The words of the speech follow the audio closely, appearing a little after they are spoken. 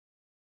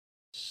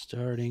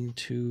Starting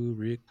to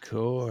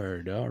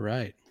record. All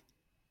right.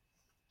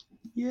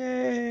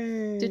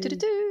 Yay!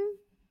 Do-do-do-do.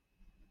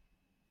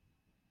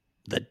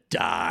 The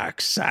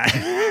dark side.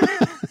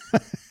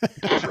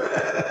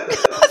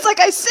 It's like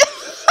I said.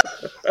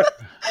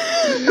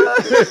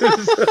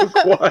 So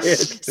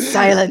quiet.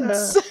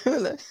 Silence.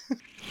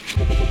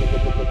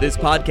 This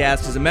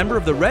podcast is a member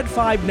of the Red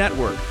 5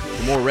 Network.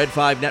 For more Red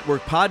 5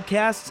 Network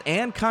podcasts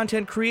and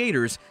content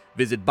creators,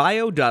 visit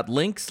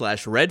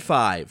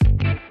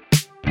bio.link/red5.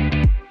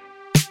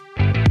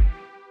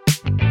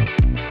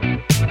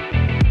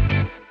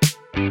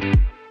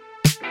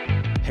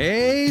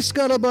 Hey,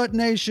 Scuttlebutt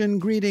Nation.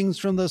 Greetings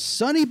from the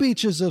sunny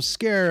beaches of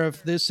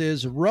Scarif. This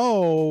is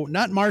Ro,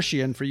 not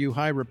Martian for you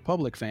High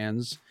Republic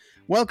fans.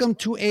 Welcome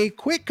to a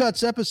Quick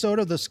Cuts episode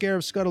of the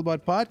Scarif Scuttlebutt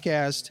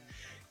podcast.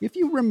 If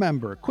you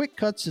remember, Quick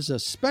Cuts is a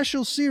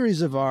special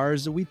series of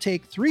ours that we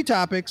take 3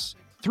 topics,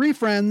 3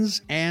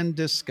 friends, and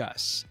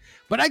discuss.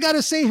 But I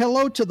gotta say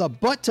hello to the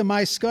butt to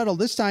my scuttle.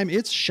 This time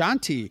it's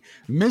Shanti,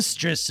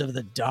 mistress of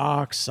the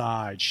dark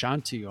side.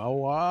 Shanti,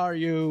 how are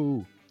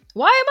you?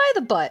 Why am I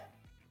the butt?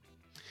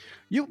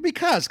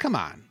 Because come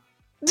on,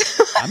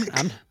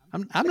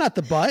 I'm not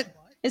the butt.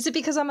 Is it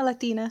because I'm a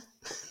Latina?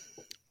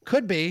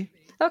 Could be.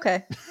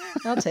 Okay,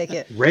 I'll take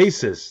it.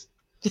 Racist.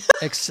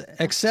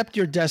 Accept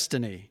your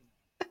destiny.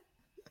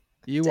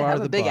 You To are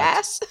have the a big butt.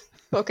 ass?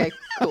 Okay,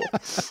 cool.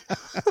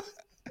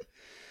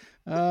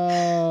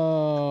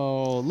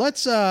 Oh,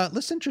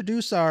 let's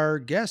introduce our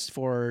guest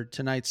for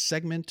tonight's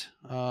segment.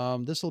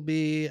 This could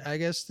be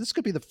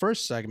the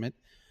first segment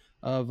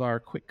of our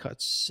Quick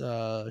Cuts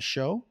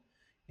show.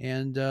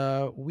 And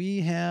we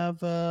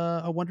have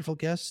a wonderful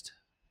guest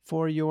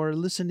for your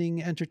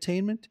listening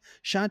entertainment.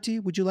 Shanti,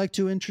 would you like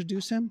to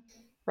introduce him?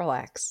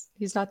 Relax.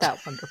 He's not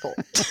that wonderful.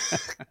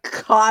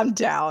 Calm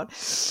down.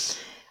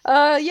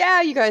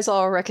 Yeah, you guys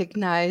all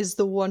recognize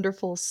the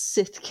wonderful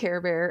Sith Care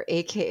Bear,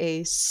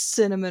 aka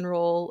Cinnamon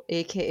Roll,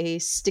 aka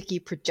Sticky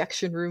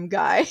Projection Room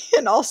Guy,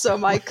 and also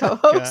my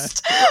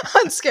co-host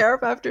on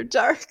Scarif After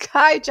Dark.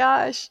 Hi,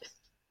 Josh.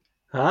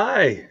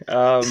 Hi.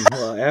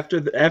 Well,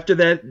 after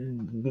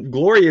that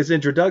glorious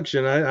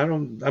introduction,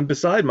 I'm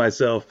beside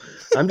myself.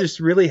 I'm just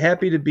really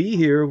happy to be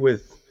here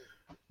with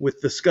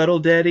the Scuttle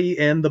Daddy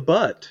and the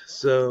butt.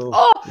 So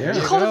You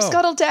called him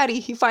Scuttle Daddy.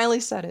 He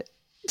finally said it.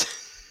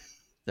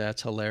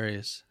 That's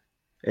hilarious.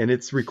 And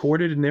it's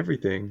recorded and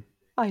everything.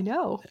 I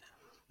know.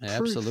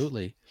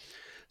 Absolutely.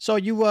 So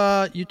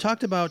you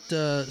talked about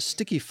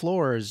sticky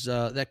floors.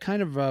 That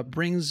kind of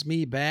brings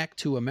me back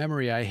to a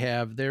memory I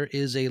have. There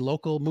is a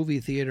local movie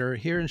theater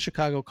here in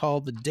Chicago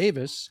called the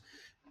Davis,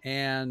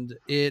 and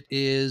it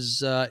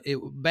is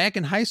back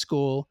in high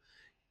school.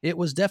 It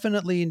was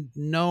definitely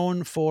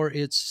known for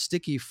its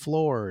sticky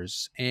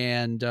floors,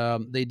 and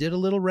they did a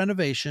little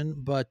renovation.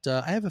 But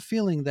I have a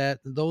feeling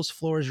that those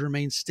floors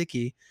remain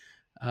sticky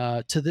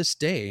to this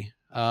day.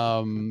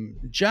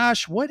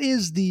 Josh, what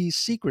is the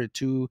secret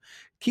to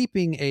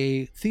keeping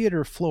a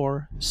theater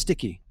floor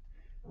sticky?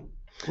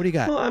 What do you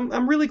got? Well,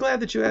 I'm really glad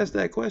that you asked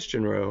that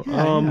question, Ro.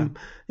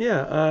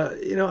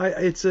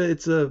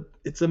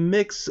 It's a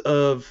mix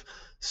of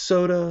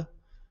soda,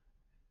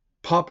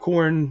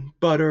 popcorn,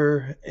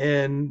 butter,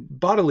 and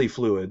bodily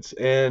fluids,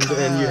 and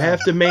you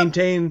have to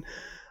maintain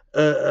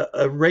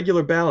a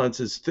regular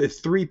balance. It's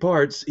 3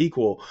 parts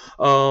equal.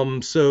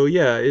 So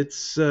yeah,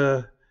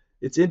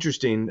 it's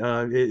interesting.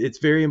 It's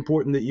very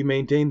important that you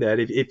maintain that.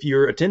 If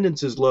your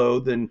attendance is low,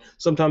 then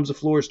sometimes the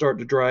floors start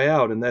to dry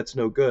out, and that's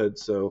no good.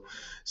 So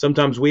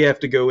sometimes we have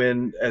to go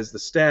in as the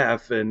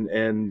staff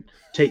and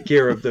take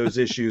care of those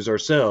issues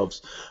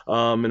ourselves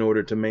in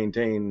order to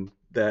maintain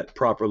that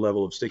proper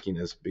level of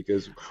stickiness,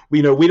 because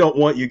we don't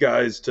want you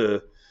guys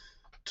to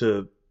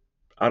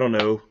I don't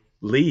know,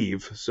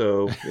 leave.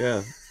 So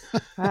yeah.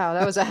 Wow,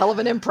 that was a hell of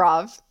an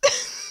improv.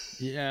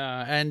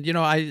 Yeah, and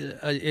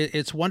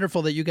it's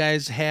wonderful that you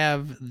guys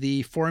have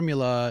the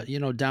formula,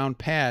 down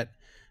pat.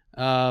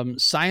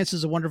 Science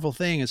is a wonderful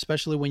thing,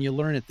 especially when you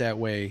learn it that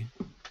way.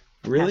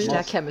 Really?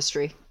 Hashtag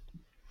chemistry.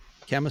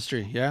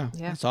 Chemistry, yeah,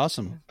 that's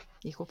awesome.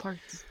 Equal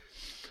parts.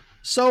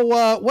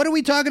 So, what are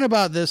we talking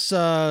about this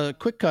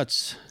Quick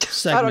Cuts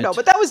segment? I don't know,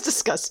 but that was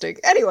disgusting.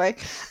 Anyway.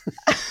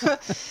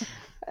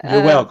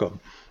 You're welcome.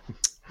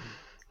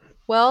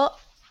 Well,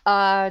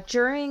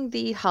 during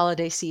the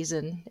holiday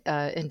season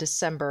in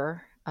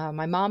December,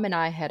 my mom and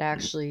I had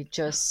actually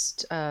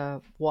just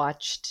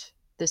watched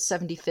the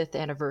 75th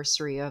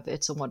anniversary of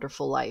It's a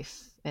Wonderful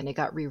Life, and it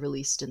got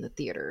re-released in the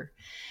theater.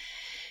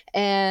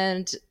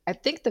 And I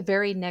think the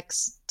very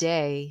next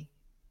day,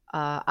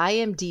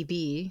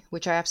 IMDb,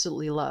 which I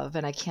absolutely love,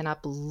 and I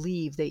cannot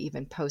believe they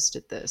even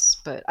posted this,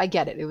 but I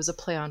get it. It was a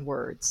play on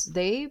words.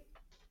 They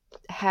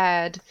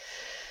had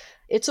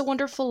It's a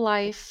Wonderful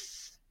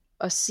Life,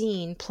 a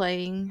scene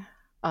playing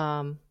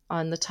on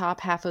the top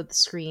half of the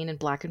screen in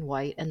black and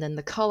white, and then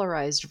the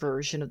colorized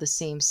version of the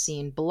same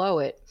scene below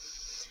it.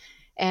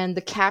 And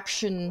the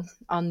caption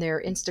on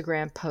their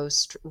Instagram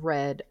post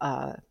read,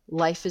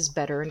 "Life is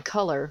better in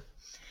color."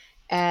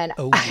 And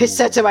Oh. I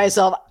said to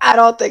myself, I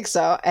don't think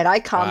so. And I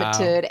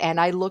commented Wow. and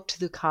I looked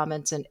through the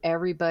comments, and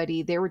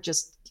everybody, they were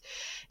just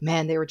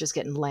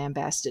getting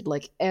lambasted.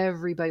 Like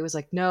everybody was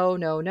like, no,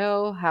 no,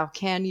 no. How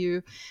can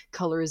you?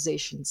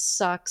 Colorization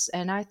sucks.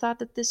 And I thought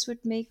that this would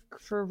make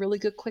for really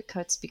good quick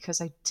cuts because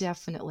I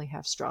definitely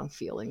have strong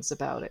feelings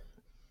about it.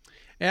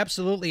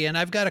 Absolutely. And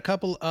I've got a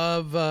couple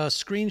of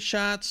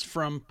screenshots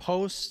from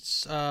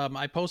posts.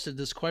 I posted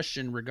this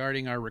question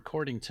regarding our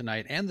recording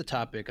tonight and the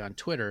topic on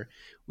Twitter.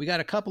 We got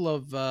a couple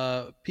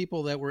of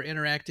people that were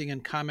interacting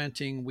and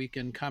commenting. We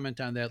can comment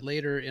on that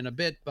later in a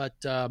bit.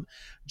 But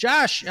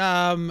Josh,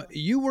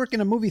 you work in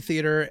a movie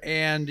theater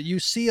and you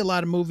see a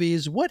lot of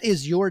movies. What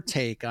is your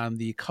take on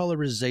the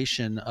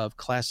colorization of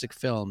classic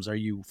films? Are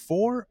you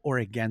for or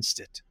against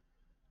it?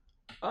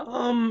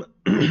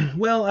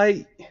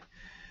 Well,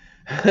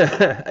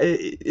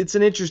 it's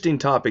an interesting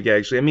topic,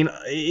 actually. I mean,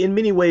 in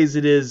many ways,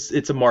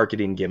 it's a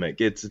marketing gimmick.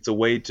 It's a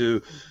way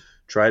to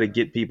try to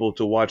get people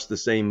to watch the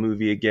same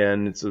movie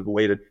again. It's a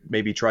way to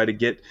maybe try to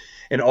get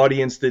an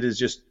audience that is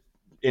just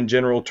in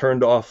general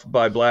turned off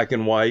by black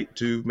and white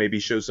to maybe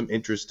show some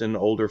interest in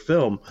older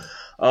film.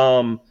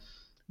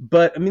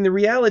 But I mean, the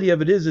reality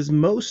of it is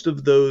most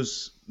of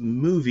those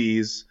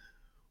movies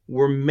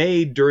were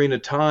made during a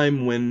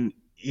time when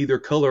either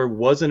color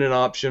wasn't an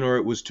option or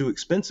it was too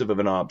expensive of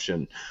an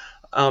option.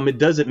 It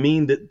doesn't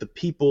mean that the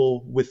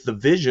people with the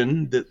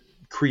vision that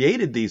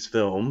created these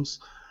films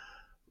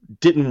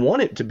didn't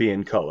want it to be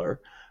in color.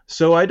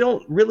 So I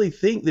don't really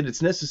think that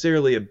it's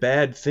necessarily a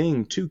bad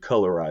thing to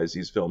colorize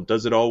these films.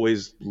 Does it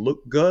always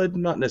look good?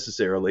 Not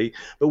necessarily.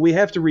 But we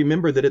have to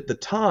remember that at the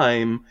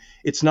time,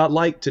 it's not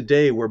like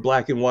today where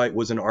black and white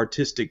was an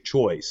artistic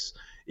choice.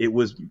 It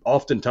was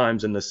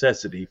oftentimes a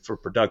necessity for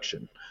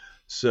production.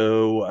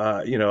 So,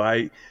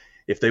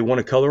 if they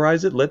want to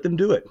colorize it, let them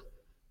do it.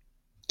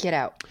 Get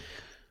out.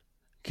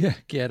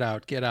 Get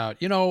out.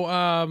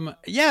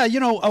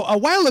 A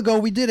while ago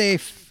we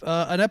did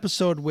an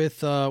episode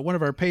with one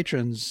of our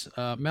patrons,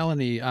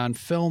 Melanie, on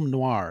film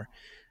noir.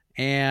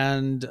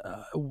 And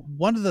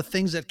one of the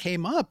things that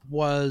came up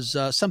was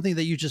something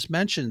that you just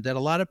mentioned, that a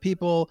lot of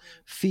people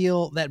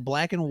feel that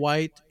black and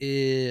white,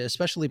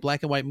 especially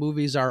black and white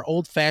movies, are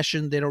old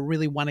fashioned. They don't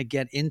really want to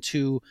get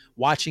into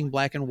watching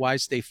black and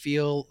whites. They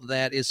feel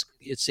that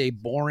it's a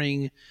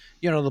boring,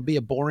 it'll be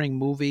a boring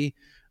movie.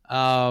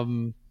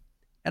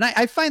 And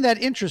I find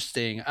that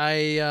interesting.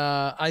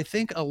 I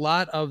think a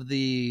lot of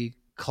the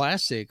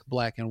classic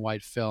black and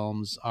white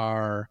films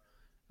are,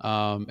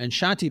 and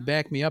Shanti,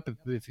 back me up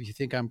if you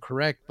think I'm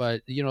correct,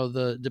 but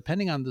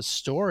depending on the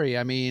story,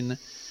 I mean,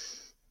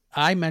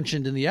 I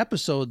mentioned in the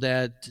episode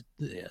that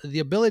the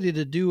ability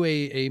to do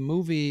a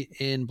movie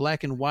in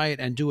black and white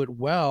and do it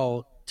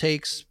well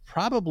takes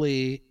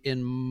probably,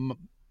 in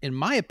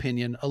my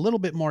opinion, a little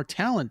bit more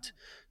talent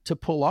to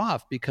pull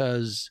off,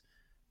 because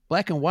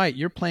black and white,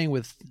 you're playing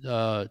with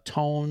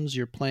tones,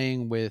 you're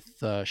playing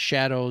with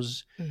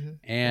shadows,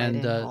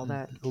 and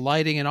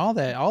lighting and all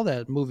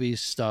that movie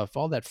stuff,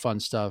 all that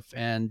fun stuff,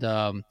 and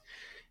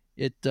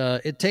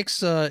it takes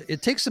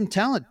some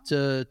talent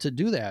to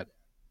do that.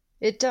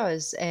 It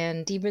does,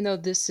 and even though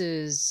this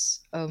is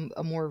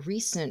a more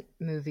recent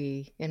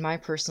movie, in my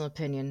personal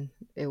opinion,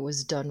 it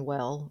was done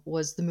well.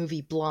 Was the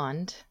movie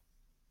Blonde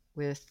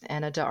with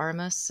Ana de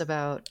Armas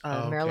about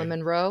Marilyn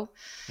Monroe?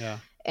 Yeah.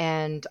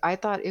 And I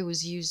thought it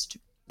was used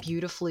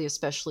beautifully,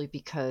 especially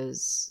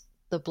because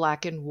the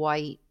black and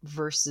white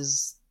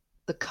versus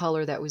the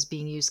color that was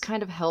being used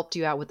kind of helped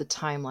you out with the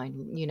timeline.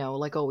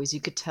 Like always,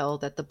 you could tell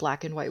that the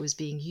black and white was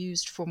being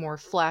used for more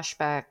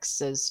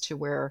flashbacks, as to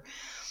where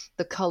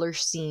the color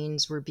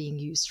scenes were being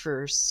used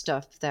for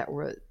stuff that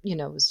were,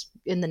 was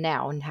in the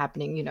now and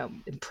happening,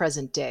 in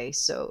present day.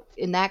 So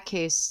in that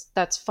case,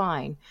 that's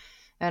fine.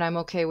 And I'm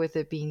okay with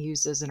it being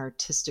used as an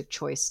artistic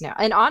choice now.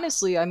 And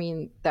honestly, I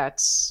mean,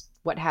 that's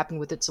what happened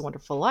with It's a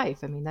Wonderful Life.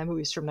 I mean, that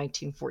movie's from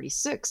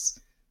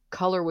 1946.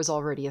 Color was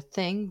already a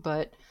thing,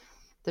 but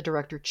the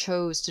director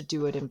chose to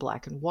do it in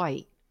black and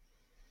white.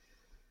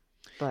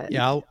 But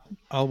yeah,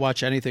 I'll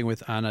watch anything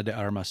with Ana de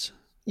Armas.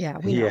 Yeah,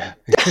 we know. Yeah.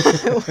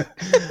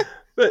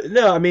 But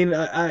no, I mean,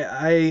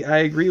 I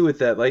agree with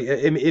that. Like,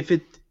 I mean, if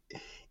it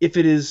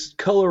is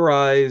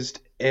colorized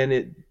and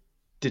it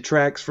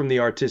detracts from the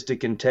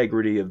artistic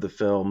integrity of the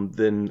film,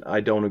 then I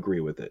don't agree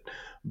with it.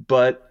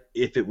 But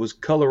if it was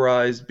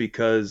colorized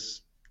because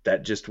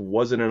that just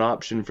wasn't an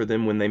option for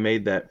them when they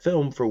made that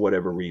film for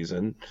whatever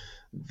reason,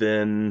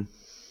 then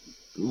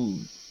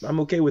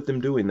I'm okay with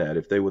them doing that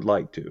if they would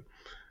like to.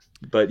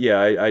 But yeah,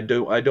 I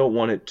don't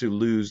want it to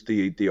lose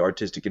the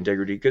artistic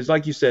integrity, because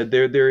like you said,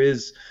 there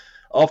is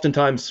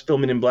oftentimes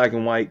filming in black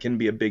and white can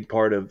be a big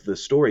part of the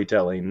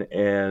storytelling,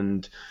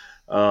 and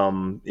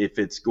if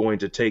it's going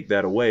to take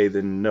that away,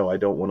 then no, I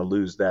don't want to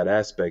lose that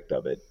aspect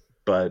of it.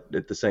 But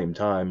at the same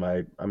time,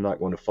 I'm not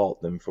going to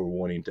fault them for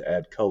wanting to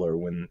add color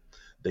when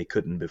they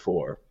couldn't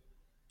before.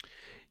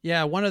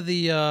 Yeah, one of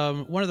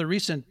the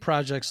recent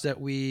projects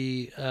that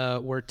we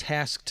were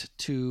tasked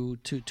to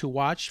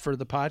watch for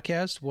the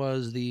podcast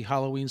was the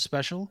Halloween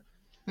special.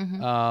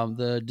 Hmm.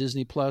 the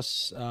Disney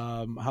Plus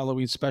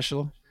Halloween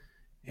special,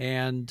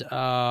 and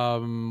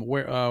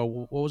what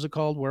was it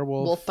called?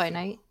 Wolf by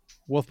Night,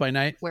 Wolf by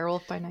Night.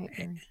 Werewolf by Night.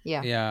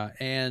 Yeah. Yeah,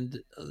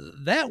 and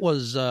that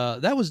was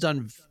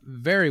done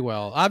very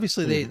well.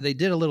 Obviously, they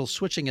did a little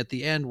switching at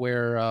the end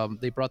where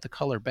they brought the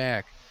color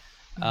back,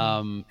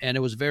 and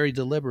it was very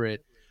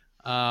deliberate.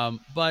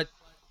 But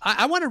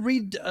I want to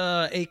read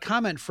a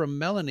comment from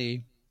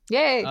Melanie,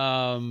 Yay.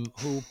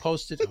 who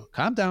posted. Oh,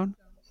 calm down.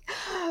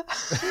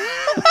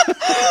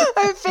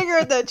 I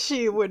figured that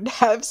she would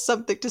have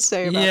something to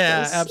say about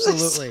Yeah, this.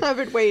 absolutely. I've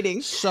been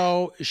waiting.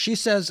 So she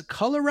says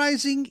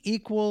colorizing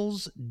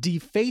equals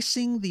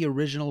defacing the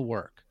original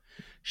work.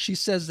 She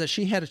says that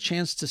she had a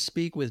chance to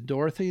speak with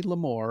Dorothy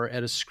Lamour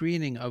at a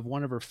screening of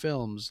one of her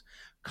films.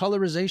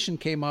 Colorization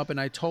came up,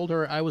 and I told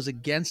her I was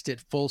against it,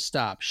 full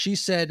stop. She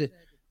said,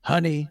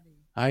 "Honey,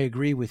 I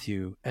agree with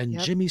you, and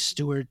Yep. Jimmy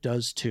Stewart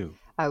does too."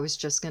 I was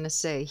just going to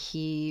say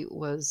he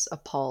was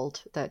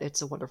appalled that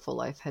It's a Wonderful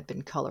Life had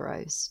been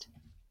colorized.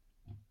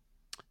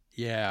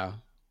 Yeah.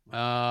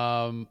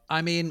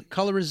 I mean,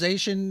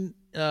 colorization,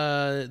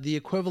 the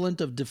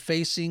equivalent of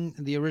defacing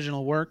the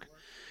original work.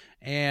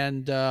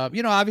 And,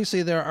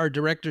 obviously there are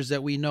directors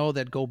that we know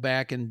that go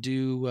back and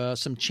do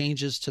some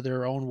changes to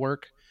their own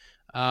work.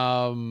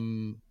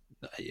 Obviously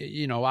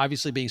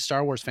being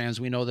Star Wars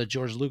fans, we know that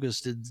George Lucas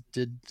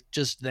did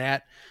just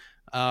that.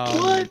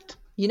 What?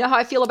 You know how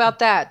I feel about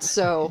that,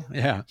 so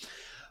Yeah.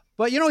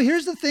 But,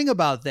 here's the thing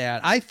about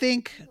that. I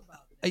think,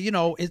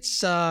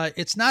 it's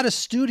not a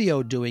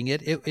studio doing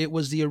it. It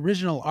was the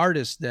original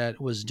artist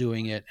that was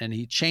doing it, and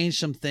he changed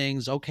some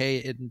things. Okay,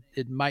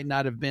 it might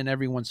not have been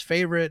everyone's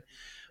favorite,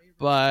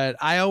 but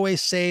I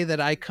always say that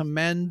I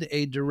commend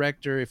a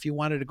director if you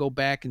wanted to go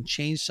back and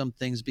change some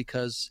things,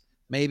 because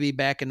maybe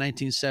back in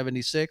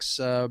 1976,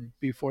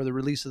 before the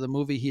release of the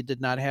movie, he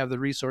did not have the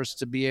resource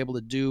to be able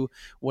to do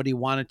what he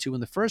wanted to in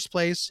the first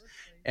place.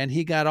 And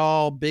he got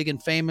all big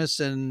and famous,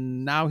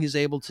 and now he's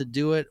able to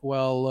do it.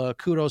 Well,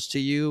 kudos to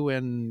you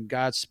and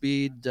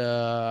Godspeed.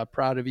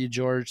 Proud of you,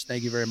 George.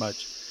 Thank you very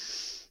much.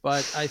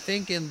 But I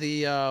think in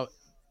the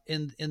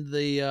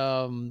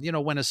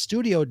when a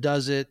studio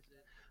does it,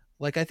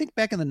 like I think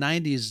back in the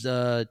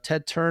 90s,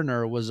 Ted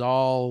Turner was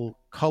all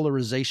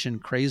colorization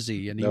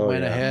crazy, and he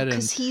went ahead and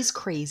because he's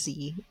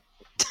crazy.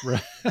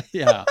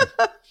 yeah.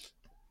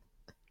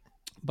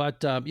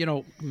 But,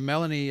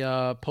 Melanie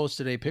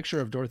posted a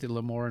picture of Dorothy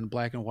Lamour in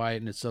black and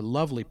white, and it's a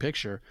lovely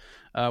picture.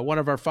 One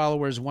of our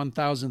followers,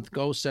 1000th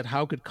Ghost, said,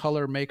 "How could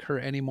color make her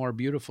any more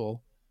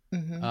beautiful?"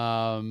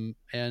 Mm-hmm.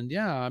 And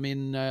yeah, I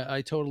mean,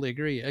 I totally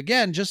agree.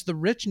 Again, just the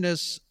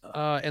richness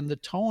and the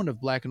tone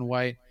of black and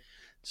white.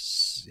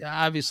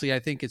 Obviously, I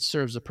think it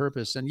serves a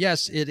purpose. And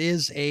yes, it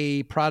is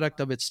a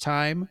product of its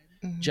time.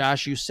 Mm-hmm.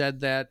 Josh, you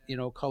said that,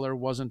 color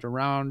wasn't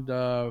around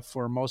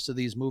for most of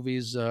these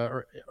movies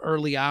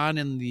early on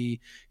in the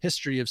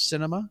history of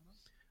cinema.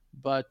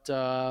 But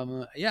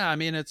yeah, I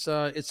mean, it's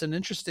an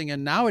interesting,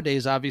 and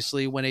nowadays,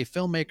 obviously, when a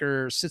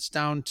filmmaker sits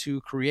down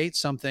to create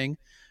something,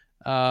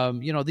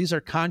 these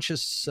are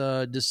conscious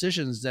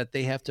decisions that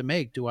they have to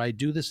make. Do I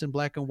do this in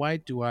black and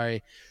white? Do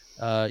I,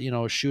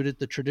 shoot it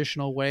the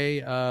traditional way?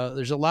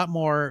 There's a lot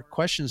more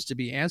questions to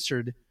be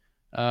answered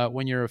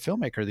when you're a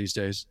filmmaker these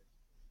days.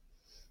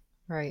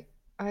 Right.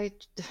 I'm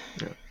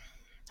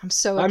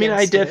so I mean,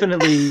 I against it.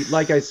 definitely,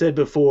 like I said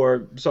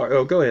before. Sorry.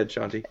 Oh, go ahead,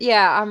 Shanti.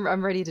 Yeah,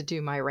 I'm ready to do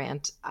my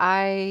rant.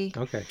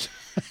 Okay.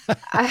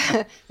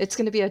 It's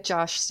going to be a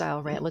Josh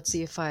style rant. Let's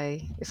see if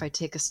I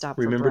take a stop.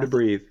 Remember for to breath.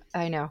 breathe.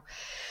 I know.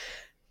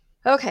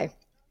 Okay,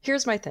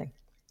 here's my thing.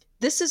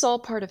 This is all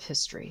part of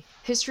history.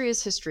 History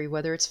is history,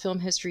 whether it's film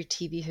history,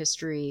 TV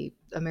history,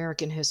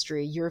 American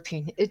history,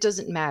 European. It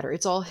doesn't matter.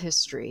 It's all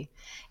history.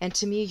 And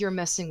to me, you're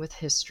messing with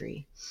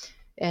history.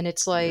 And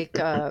it's like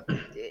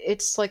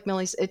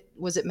Melanie.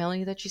 Was it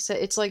Melanie that you said?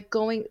 It's like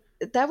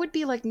that would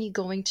be like me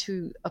going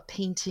to a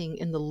painting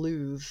in the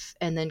Louvre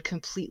and then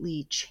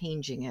completely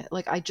changing it.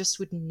 Like I just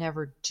would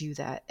never do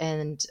that.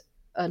 And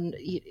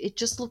it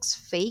just looks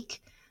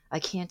fake. I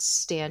can't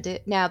stand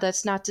it. Now,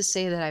 that's not to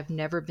say that I've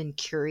never been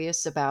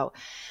curious about,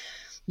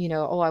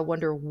 I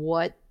wonder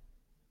what,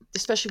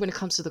 especially when it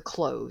comes to the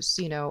clothes.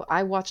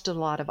 I watched a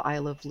lot of I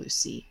Love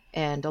Lucy,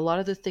 and a lot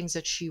of the things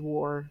that she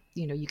wore,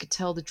 you could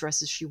tell the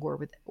dresses she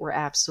wore were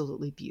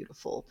absolutely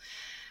beautiful.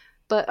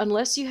 But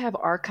unless you have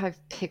archived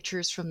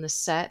pictures from the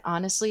set,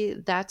 honestly,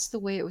 that's the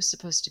way it was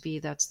supposed to be.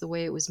 That's the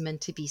way it was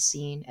meant to be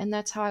seen. And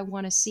that's how I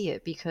want to see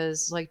it,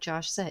 because like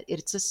Josh said,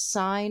 it's a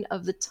sign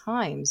of the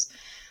times,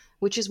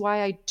 which is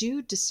why I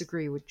do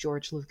disagree with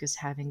George Lucas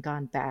having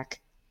gone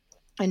back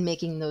and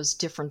making those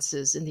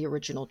differences in the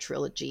original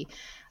trilogy.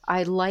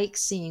 I like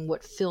seeing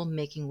what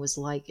filmmaking was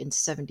like in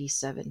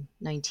 77,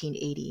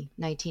 1980,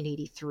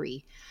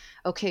 1983.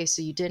 Okay,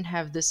 so you didn't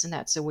have this and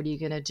that. So what are you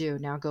going to do?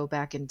 Now go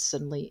back and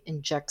suddenly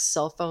inject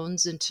cell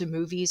phones into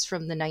movies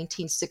from the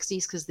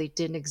 1960s because they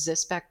didn't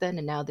exist back then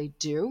and now they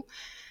do?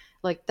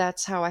 Like,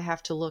 that's how I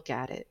have to look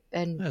at it.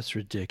 And That's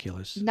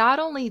ridiculous. not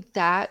only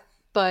that,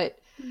 but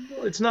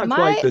Well, it's not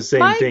quite the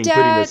same thing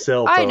putting a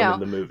cell phone in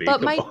the movie.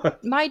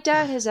 But my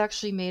dad has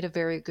actually made a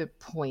very good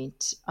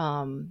point.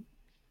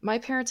 My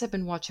parents have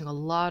been watching a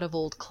lot of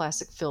old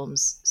classic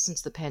films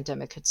since the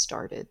pandemic had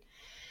started.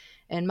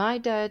 And my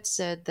dad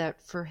said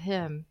that for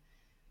him,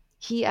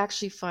 he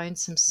actually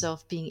finds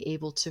himself being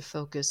able to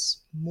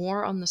focus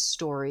more on the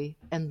story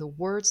and the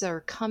words that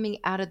are coming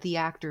out of the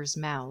actors'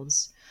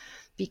 mouths,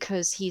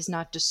 because he's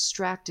not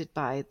distracted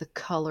by the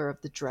color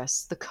of the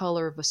dress, the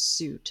color of a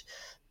suit,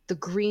 the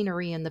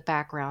greenery in the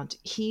background.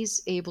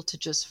 He's able to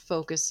just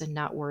focus and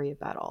not worry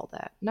about all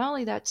that. Not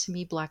only that, to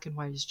me, black and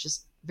white is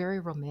just very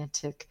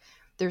romantic.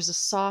 There's a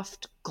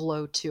soft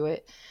glow to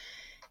it.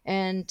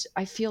 And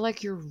I feel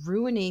like you're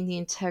ruining the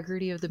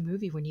integrity of the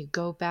movie when you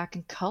go back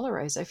and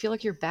colorize. I feel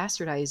like you're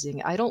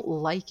bastardizing. I don't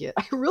like it.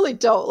 I really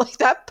don't. Like,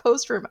 that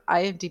post from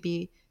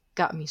IMDb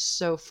got me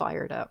so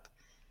fired up.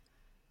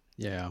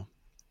 Yeah.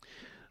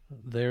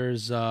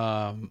 There's,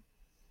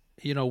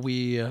 you know,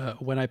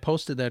 when I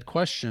posted that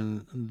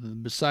question,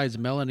 besides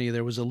Melanie,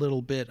 there was a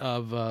little bit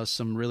of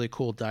some really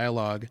cool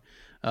dialogue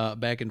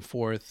back and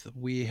forth.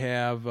 We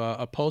have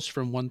a post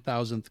from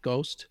 1000th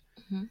Ghost.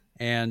 Mm-hmm.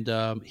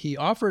 And he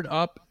offered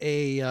up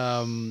a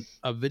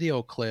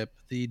video clip.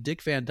 The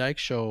Dick Van Dyke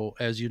Show,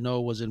 as you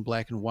know, was in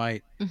black and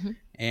white. Mm-hmm.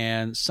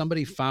 And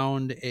somebody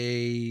found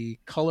a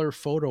color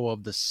photo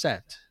of the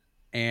set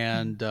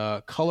and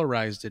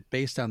colorized it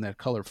based on that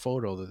color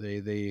photo that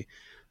they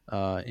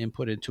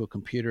input into a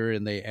computer,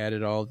 and they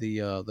added all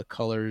the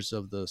colors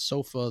of the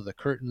sofa, the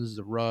curtains,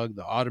 the rug,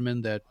 the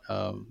ottoman that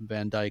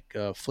Van Dyke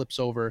flips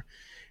over.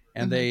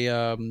 And they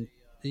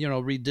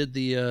redid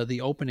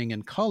the opening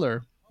in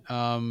color.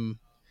 And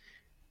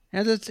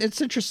it's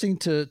interesting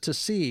to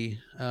see.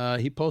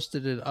 He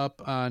posted it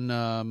up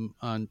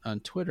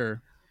on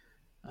Twitter.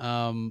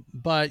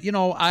 But you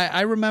know,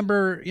 I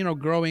remember, you know,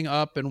 growing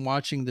up and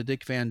watching the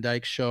Dick Van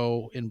Dyke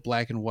Show in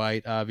black and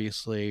white,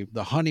 obviously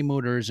the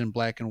Honeymooners in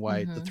black and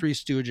white, mm-hmm. the Three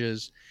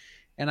Stooges.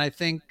 And I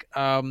think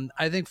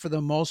for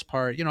the most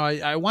part, you know,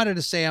 I wanted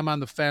to say I'm on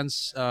the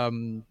fence.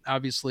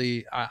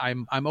 Obviously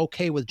I'm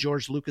okay with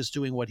George Lucas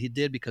doing what he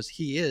did because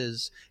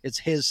it's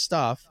his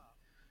stuff.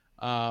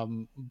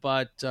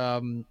 But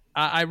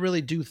I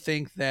really do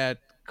think that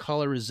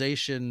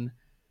colorization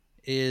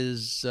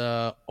is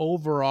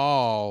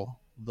overall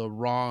the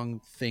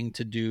wrong thing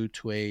to do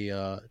to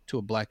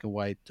a black and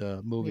white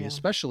movie,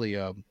 especially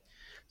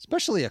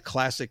a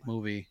classic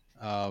movie,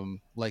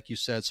 like you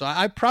said. So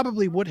I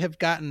probably would have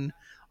gotten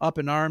up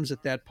in arms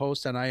at that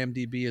post on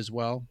IMDb as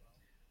well.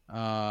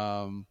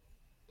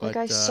 But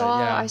I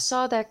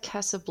saw that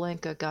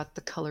Casablanca got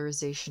the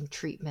colorization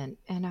treatment,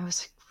 and I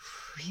was like,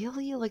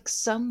 really? Like,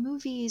 some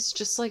movies,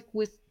 just like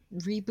with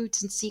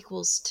reboots and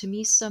sequels, to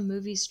me, some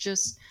movies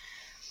just,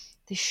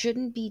 they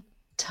shouldn't be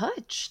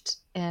touched.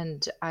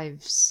 And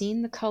I've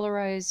seen the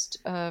colorized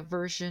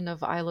version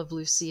of I Love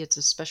Lucy. It's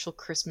a special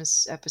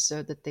Christmas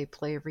episode that they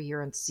play every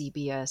year on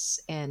CBS.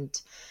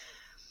 And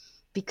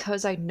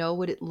because I know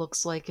what it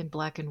looks like in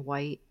black and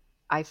white,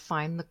 I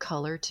find the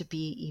color to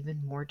be even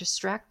more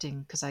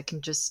distracting because I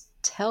can just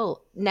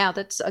tell. Now,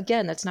 that's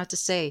not to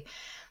say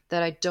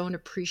that I don't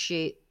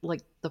appreciate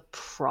like the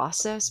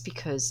process,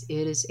 because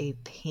it is a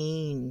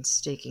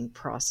painstaking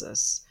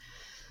process.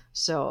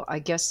 So I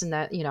guess in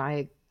that, you know,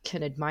 I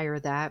can admire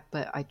that,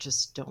 but I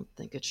just don't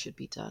think it should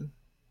be done.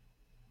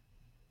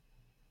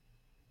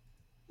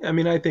 I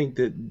mean, I think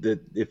that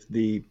if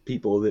the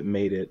people that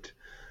made it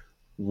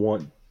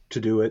want to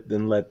do it,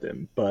 then let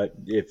them. But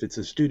if it's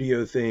a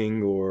studio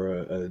thing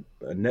or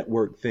a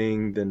network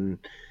thing, then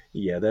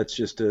yeah, that's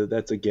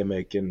a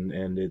gimmick,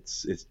 and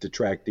it's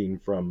detracting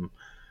from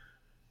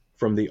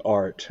the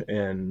art,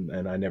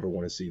 and I never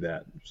want to see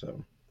that.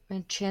 So,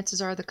 and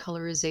chances are the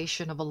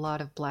colorization of a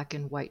lot of black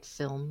and white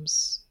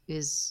films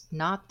is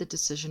not the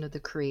decision of the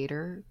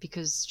creator,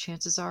 because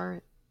chances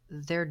are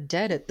they're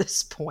dead at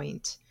this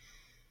point.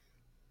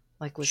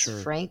 Like with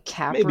Frank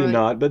Capra. Maybe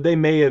not, but they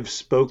may have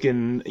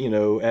spoken, you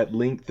know, at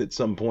length at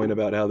some point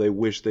about how they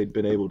wish they'd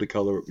been able to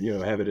color, you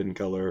know, have it in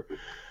color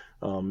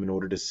in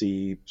order to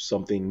see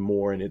something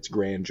more in its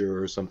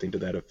grandeur or something to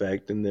that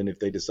effect. And then if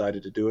they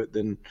decided to do it,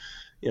 then,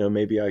 you know,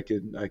 maybe I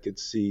could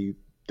see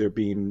there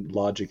being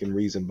logic and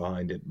reason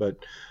behind it. But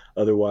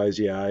otherwise,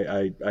 yeah,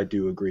 I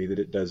do agree that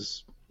it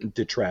does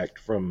detract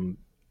from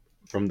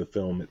the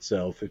film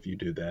itself if you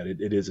do that.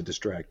 It is a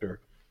distractor.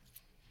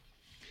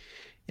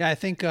 Yeah, I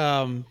think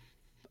I'm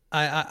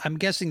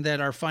guessing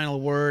that our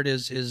final word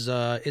is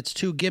it's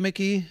too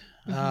gimmicky.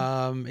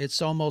 Mm-hmm. It's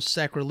almost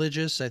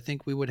sacrilegious. I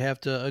think we would have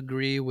to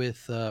agree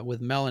with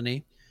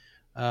Melanie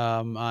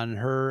on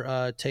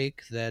her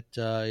take that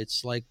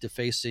it's like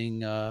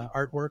defacing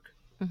artwork.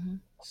 Mm-hmm.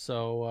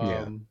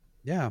 So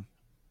yeah.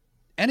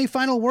 Any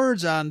final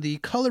words on the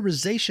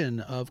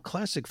colorization of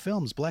classic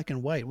films, black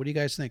and white? What do you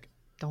guys think?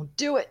 Don't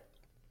do it.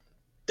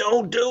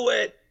 Don't do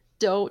it.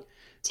 Don't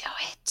do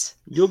it.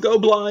 You'll go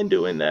blind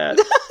doing that.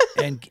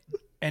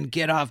 and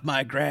get off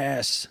my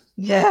grass.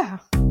 Yeah.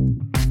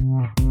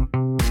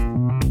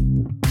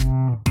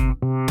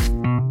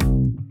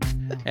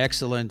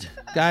 Excellent.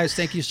 Guys,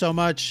 thank you so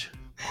much.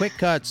 Quick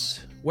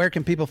Cuts. Where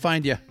can people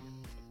find you?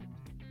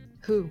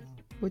 Who?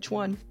 Which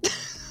one?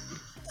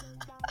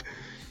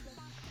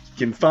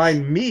 You can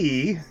find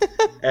me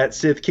at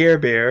Sith Care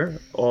Bear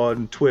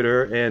on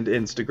Twitter and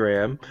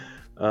Instagram,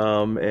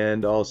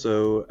 and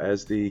also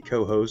as the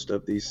co-host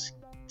of the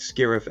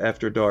Scarif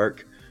After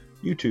Dark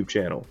YouTube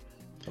channel,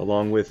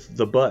 along with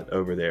the Butt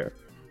over there.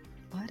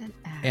 What an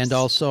ass. And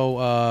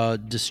also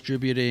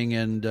distributing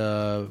and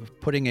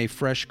putting a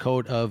fresh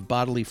coat of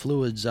bodily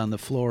fluids on the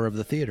floor of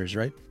the theaters,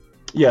 right?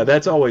 Yeah,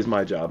 that's always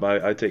my job.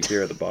 I take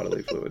care of the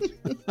bodily fluids.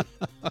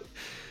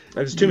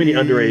 There's too many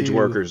underage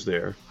workers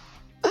there.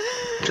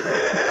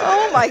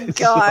 Oh my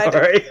God.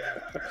 Sorry.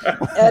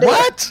 Edit.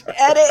 What?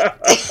 Edit.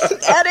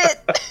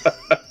 Edit.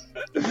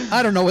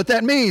 I don't know what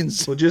that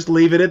means. We'll just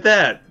leave it at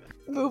that.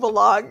 Move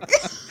along.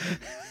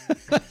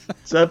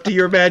 It's up to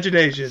your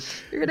imagination.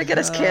 You're going to get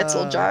us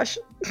canceled, Josh.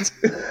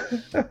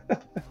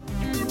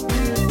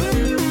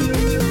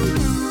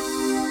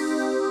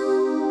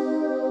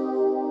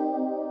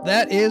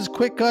 That is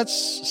Quick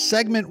Cuts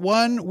segment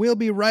 1. We'll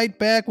be right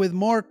back with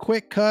more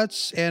Quick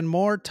Cuts and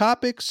more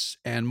topics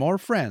and more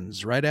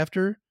friends right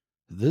after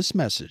this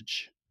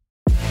message.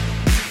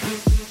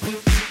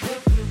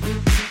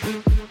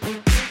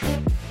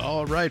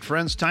 All right,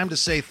 friends, time to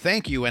say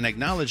thank you and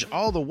acknowledge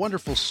all the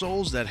wonderful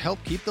souls that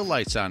help keep the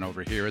lights on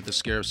over here at the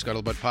Scarif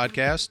Scuttlebutt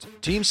podcast.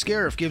 Team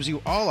Scarif gives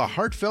you all a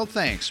heartfelt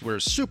thanks.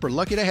 We're super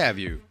lucky to have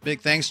you.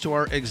 Big thanks to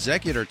our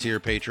executor tier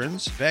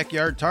patrons,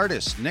 Backyard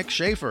TARDIS, Nick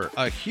Schaefer,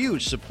 a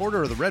huge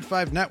supporter of the Red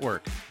 5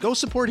 Network. Go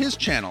support his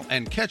channel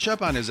and catch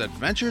up on his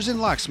adventures in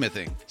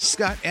locksmithing.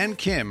 Scott and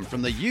Kim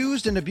from the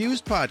Used and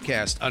Abused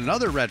podcast,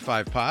 another Red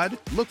 5 pod.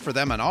 Look for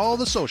them on all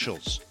the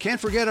socials. Can't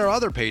forget our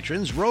other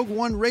patrons, Rogue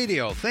One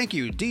Radio. Thank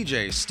you, DJ,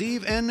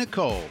 Steve, and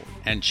Nicole.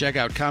 And check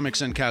out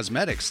Comics and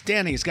Cosmetics.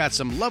 Danny's got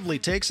some lovely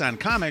takes on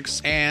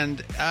comics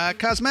and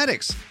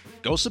cosmetics.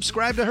 Go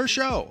subscribe to her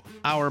show.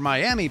 Our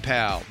Miami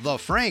pal, the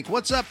Frank.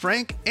 What's up,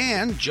 Frank?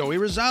 And Joey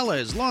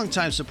Rosales,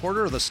 longtime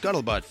supporter of the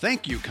Scuttlebutt.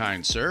 Thank you,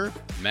 kind sir.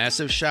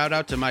 Massive shout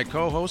out to my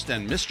co-host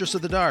and Mistress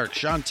of the Dark,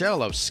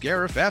 Chantel of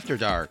Scarif After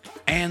Dark.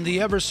 And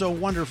the ever so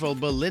wonderful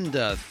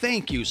Belinda.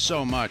 Thank you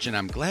so much, and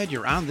I'm glad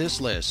you're on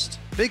this list.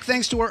 Big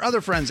thanks to our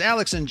other friends,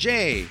 Alex and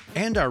Jay,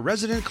 and our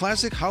resident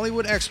classic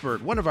Hollywood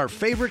expert, one of our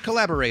favorite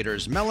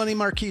collaborators, Melanie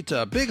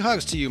Marquita. Big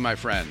hugs to you, my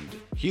friend.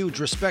 Huge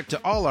respect to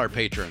all our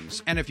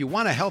patrons. And if you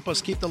want to help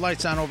us keep the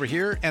lights on over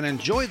here and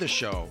enjoy the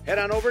show, head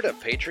on over to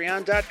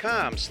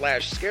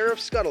patreon.com/Scarif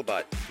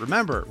Scuttlebutt.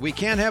 Remember, we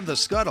can't have the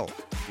scuttle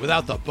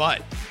without the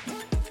butt.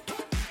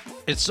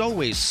 It's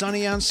always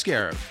sunny on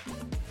Scarif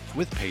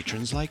with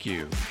patrons like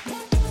you.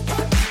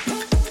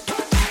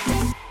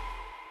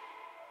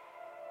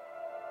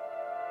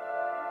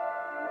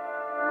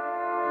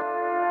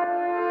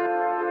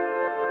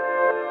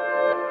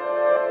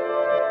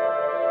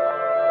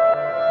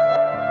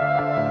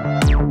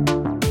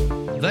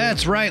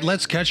 That's right.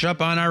 Let's catch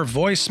up on our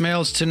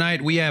voicemails tonight.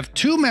 We have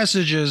 2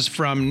 messages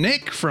from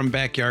Nick from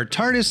Backyard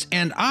TARDIS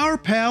and our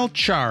pal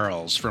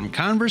Charles from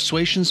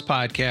Conversations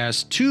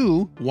Podcast.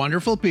 2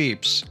 wonderful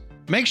peeps.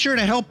 Make sure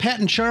to help Pat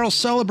and Charles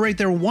celebrate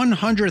their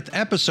 100th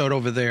episode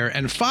over there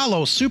and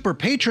follow super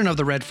patron of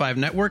the Red 5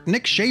 Network,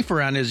 Nick Schaefer,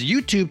 on his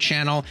YouTube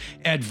channel,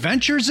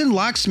 Adventures in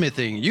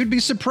Locksmithing. You'd be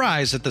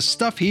surprised at the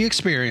stuff he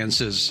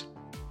experiences.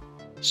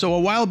 So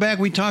a while back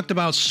we talked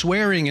about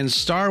swearing in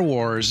Star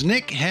Wars.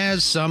 Nick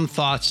has some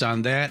thoughts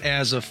on that.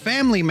 As a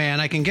family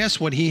man, I can guess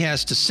what he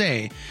has to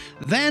say.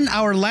 Then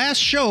our last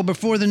show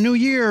before the new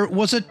year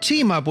was a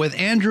team-up with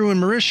Andrew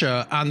and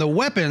Marisha on the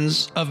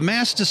weapons of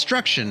mass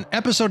destruction,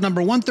 episode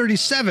number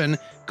 137.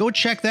 Go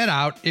check that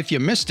out if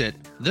you missed it.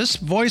 This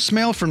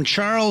voicemail from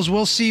Charles,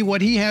 we'll see what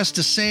he has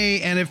to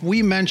say and if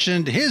we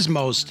mentioned his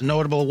most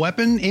notable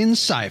weapon in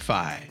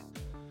sci-fi.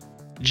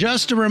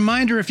 Just a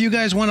reminder, if you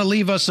guys want to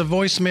leave us a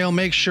voicemail,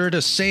 make sure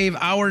to save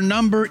our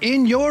number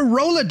in your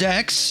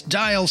Rolodex.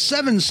 Dial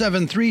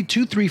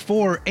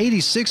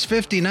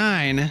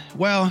 773-234-8659.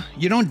 Well,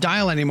 you don't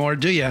dial anymore,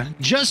 do you?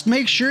 Just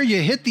make sure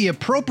you hit the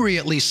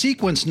appropriately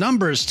sequenced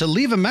numbers to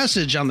leave a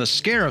message on the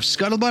Scarif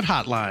Scuttlebutt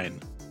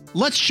hotline.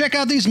 Let's check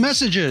out these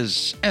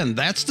messages, and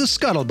that's the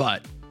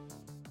Scuttlebutt.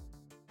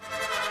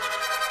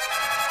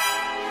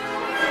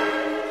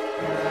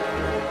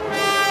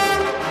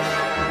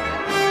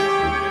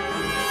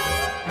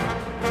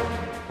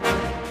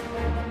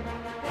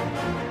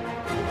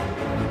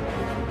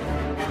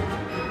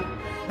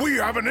 We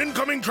have an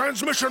incoming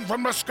transmission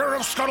from the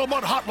Scarif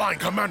Scuttlebutt hotline,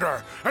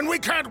 Commander, and we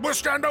can't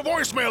withstand a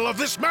voicemail of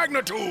this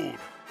magnitude.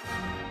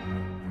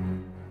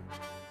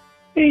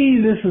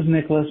 Hey, this is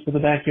Nicholas with the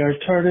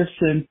Backyard TARDIS,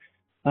 and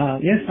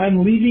yes,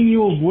 I'm leaving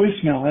you a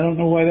voicemail. I don't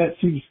know why that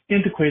seems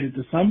antiquated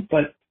to some,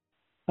 but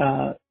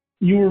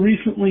you were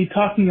recently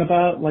talking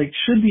about, like,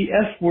 should the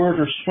F word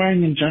or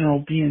swearing in general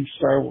be in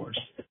Star Wars?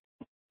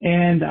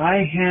 And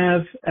I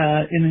have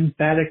an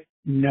emphatic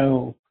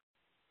no.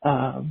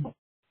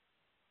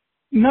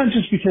 Not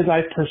just because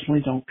I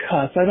personally don't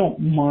cuss. I don't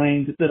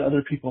mind that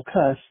other people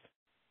cuss.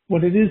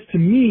 What it is to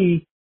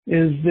me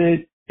is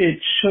that it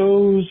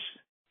shows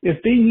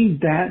if they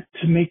need that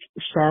to make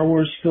Star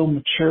Wars feel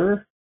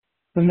mature,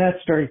 then that's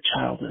very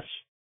childish.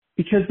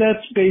 Because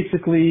that's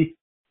basically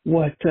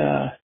what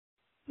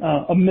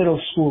a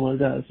middle schooler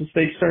does, is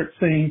they start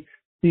saying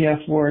the F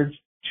words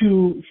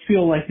to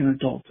feel like an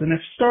adult. And if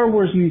Star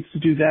Wars needs to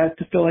do that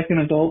to feel like an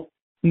adult,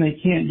 and they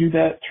can't do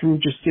that through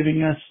just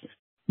giving us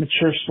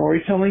mature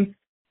storytelling,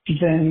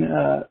 then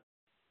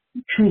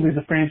truly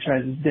the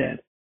franchise is dead.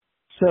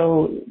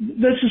 So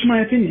that's just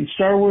my opinion.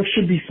 Star Wars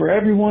should be for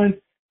everyone,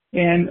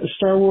 and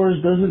Star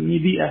Wars doesn't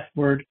need the F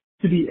word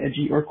to be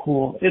edgy or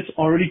cool. It's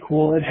already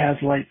cool. It has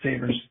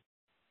lightsabers.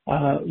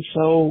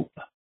 So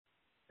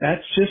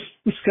that's just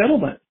the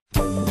scuttlebutt.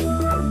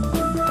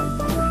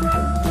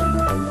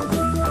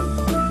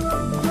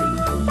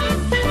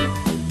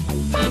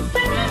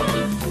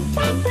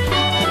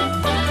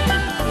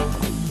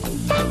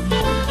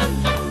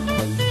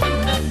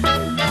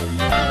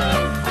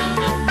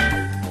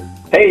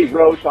 Hey,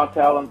 Rose,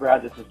 Chantel, and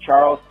Brad, this is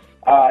Charles.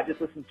 I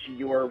just listened to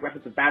your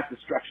Weapons of Mass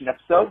Destruction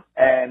episode,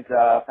 and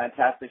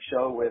fantastic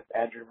show with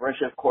Andrew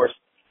Marisha, of course,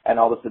 and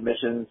all the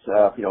submissions,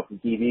 from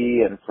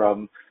DV and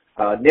from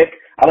Nick.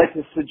 I'd like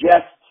to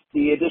suggest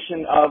the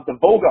addition of the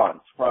Vogons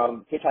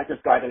from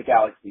Hitchhiker's Guide to the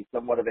Galaxy,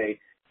 somewhat of a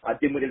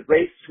dim-witted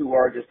race who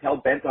are just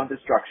hell-bent on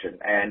destruction,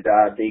 and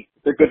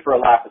they're good for a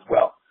laugh as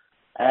well.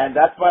 And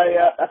that's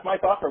my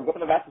thought for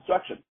Weapons of Mass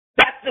Destruction.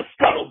 That's the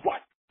scuttlebutt!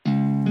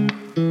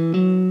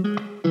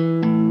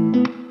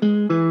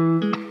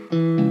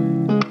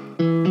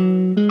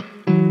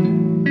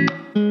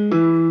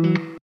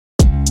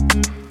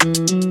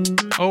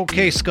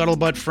 Okay,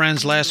 Scuttlebutt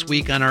friends, last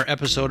week on our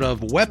episode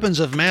of Weapons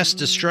of Mass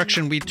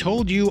Destruction, we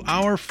told you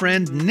our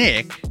friend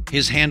Nick,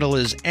 his handle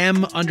is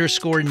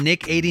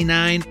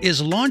M_Nick89,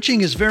 is launching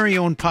his very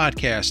own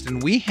podcast,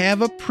 and we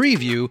have a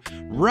preview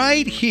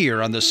right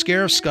here on the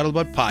Scare of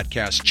Scuttlebutt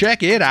podcast.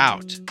 Check it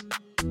out.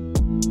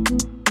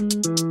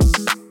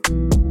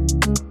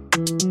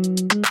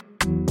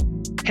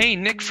 Hey,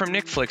 Nick from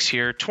Nickflix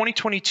here.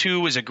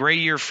 2022 was a great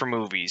year for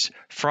movies.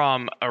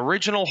 From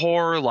original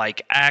horror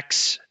like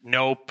X,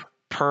 Nope,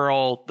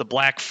 Pearl, The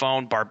Black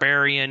Phone,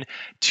 Barbarian,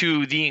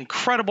 to the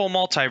incredible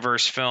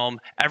multiverse film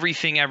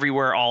Everything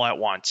Everywhere All at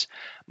Once.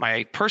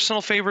 My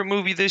personal favorite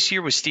movie this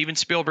year was Steven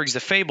Spielberg's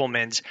The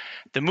Fabelmans.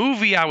 The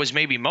movie I was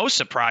maybe most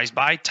surprised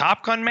by,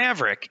 Top Gun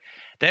Maverick.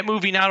 That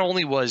movie not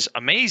only was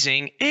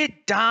amazing,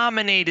 it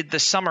dominated the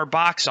summer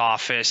box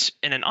office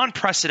in an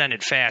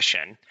unprecedented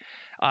fashion.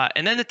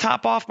 And then to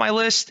top off my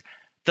list,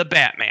 The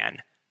Batman.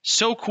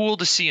 So cool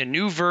to see a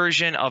new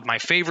version of my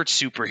favorite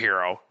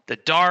superhero. The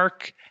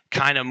dark,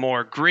 kind of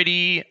more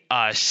gritty,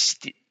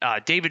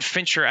 David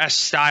Fincher-esque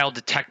style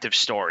detective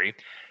story.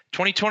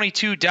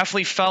 2022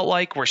 definitely felt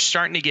like we're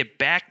starting to get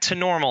back to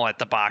normal at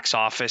the box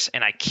office,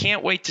 and I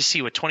can't wait to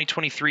see what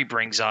 2023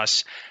 brings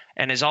us.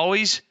 And as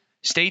always,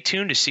 stay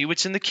tuned to see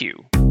what's in the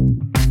queue.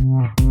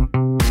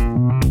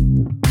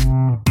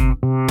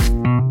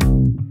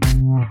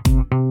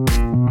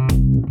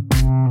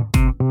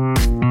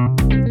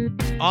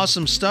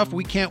 Awesome stuff.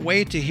 We can't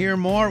wait to hear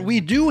more.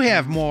 We do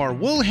have more.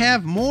 We'll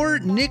have more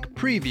Nick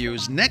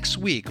previews next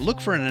week. Look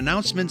for an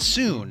announcement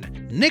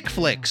soon.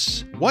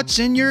 Nickflix, what's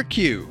in your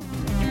queue?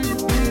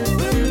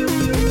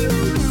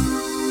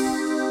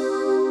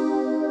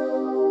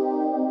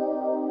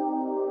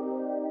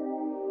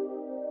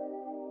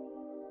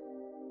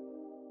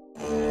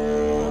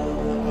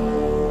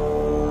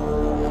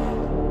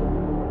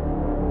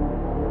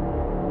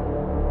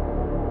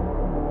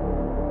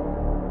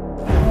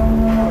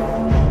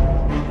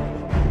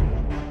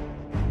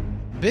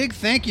 Big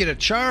thank you to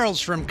Charles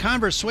from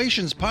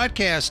Conversations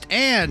Podcast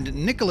and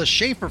Nicholas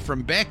Schaefer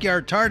from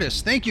Backyard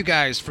TARDIS. Thank you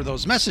guys for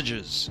those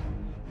messages.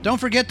 Don't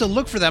forget to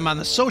look for them on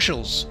the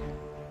socials,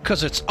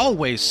 because it's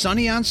always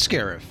sunny on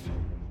Scarif.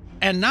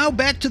 And now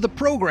back to the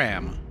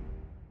program.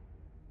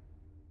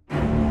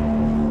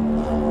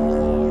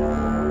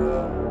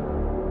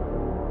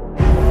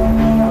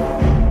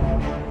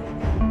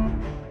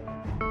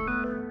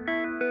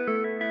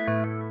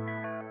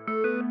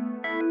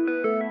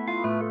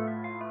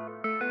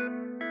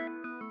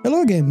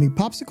 Hello again, me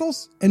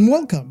popsicles, and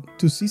welcome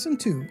to Season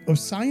 2 of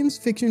Science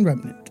Fiction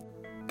Remnant.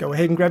 Go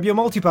ahead and grab your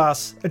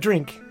multipass, a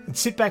drink, and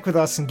sit back with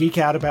us and geek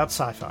out about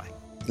sci-fi.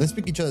 Let's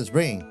pick each other's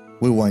brain.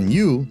 We want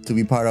you to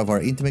be part of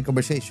our intimate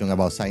conversation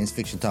about science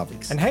fiction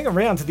topics. And hang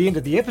around to the end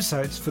of the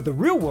episodes for the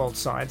real-world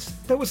science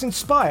that was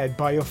inspired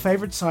by your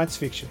favorite science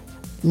fiction.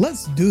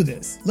 Let's do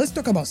this. Let's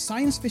talk about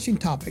science fiction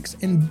topics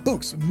in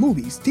books,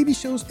 movies, TV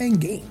shows, and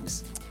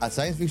games. At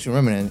Science Fiction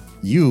Remnant,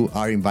 you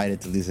are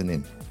invited to listen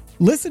in.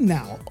 Listen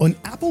now on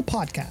Apple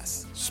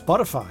Podcasts,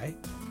 Spotify,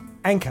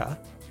 Anchor,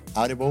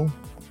 Audible,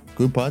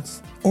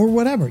 Goodpods, or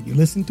whatever you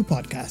listen to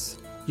podcasts.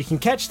 You can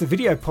catch the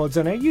video pods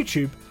on our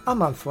YouTube a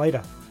month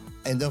later.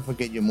 And don't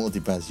forget your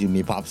multipass, you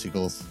me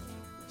popsicles.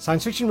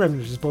 Science Fiction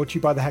Remnant is brought to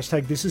you by the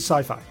hashtag This Is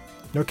Sci-Fi.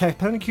 No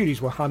Capone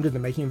Cuties were harmed in the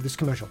making of this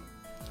commercial.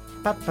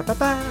 Ba, ba, ba,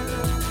 ba.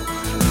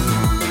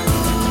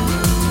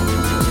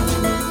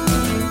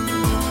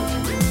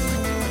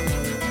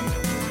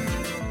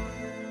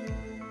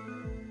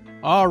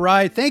 All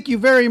right. Thank you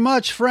very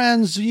much,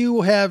 friends.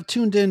 You have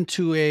tuned in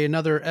to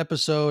another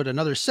episode,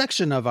 another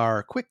section of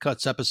our Quick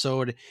Cuts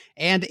episode.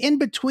 And in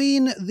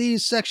between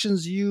these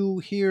sections, you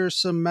hear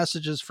some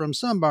messages from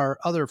some of our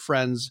other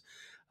friends,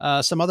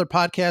 some other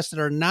podcasts that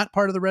are not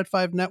part of the Red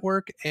 5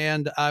 Network.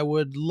 And I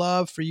would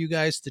love for you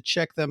guys to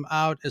check them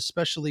out,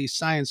 especially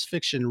Science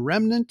Fiction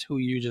Remnant, who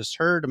you just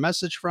heard a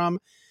message from.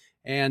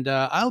 And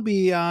I'll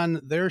be on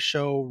their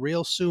show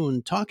real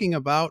soon talking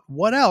about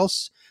what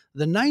else?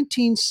 The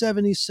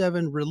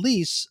 1977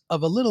 release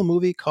of a little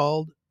movie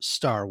called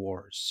Star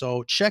Wars.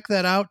 So check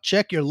that out.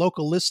 Check your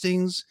local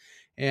listings.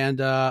 And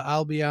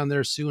I'll be on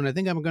there soon. I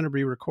think I'm going to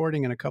be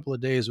recording in a couple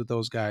of days with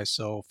those guys.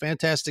 So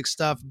fantastic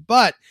stuff.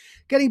 But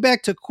getting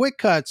back to Quick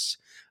Cuts,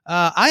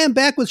 I am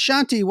back with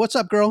Shanti. What's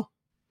up, girl?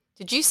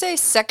 Did you say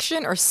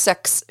section or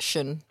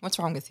section? What's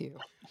wrong with you?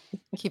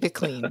 Keep it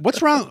clean.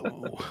 What's wrong?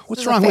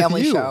 What's wrong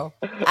with you? Show.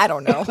 I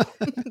don't know.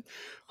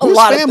 Who's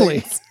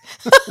family?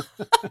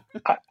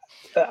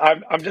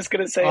 I'm just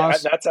gonna say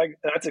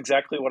that's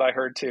exactly what I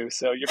heard too.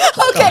 So you're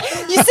okay.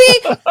 You see?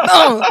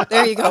 Oh,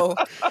 there you go.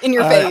 In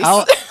your face.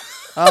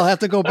 I'll have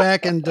to go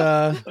back and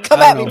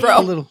come at me,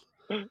 bro.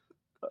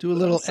 Do a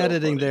little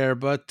editing there,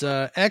 but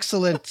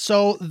excellent.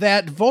 So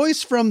that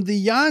voice from the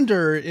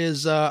yonder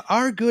is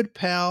our good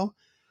pal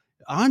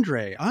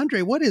Andre.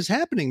 Andre, what is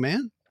happening,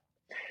 man?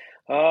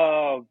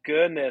 Oh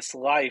goodness,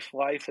 life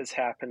is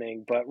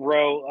happening. But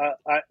Ro,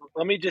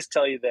 let me just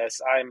tell you this: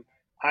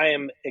 I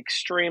am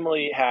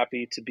extremely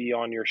happy to be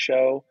on your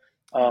show.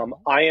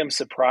 I am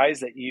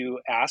surprised that you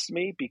asked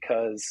me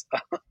because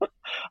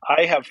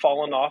I have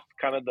fallen off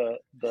kind of the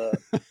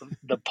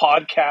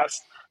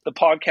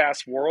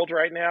podcast world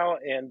right now,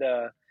 and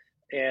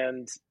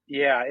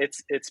yeah,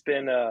 it's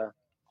been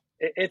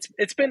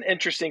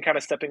interesting kind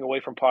of stepping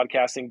away from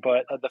podcasting,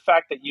 but the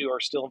fact that you are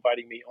still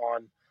inviting me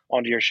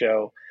onto your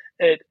show,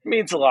 it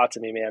means a lot to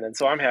me, man, and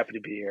so I'm happy to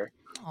be here.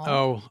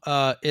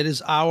 It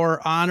is our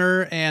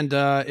honor. And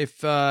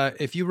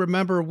if you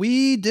remember,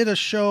 we did a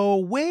show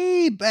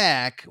way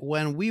back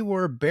when we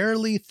were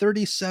barely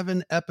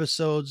 37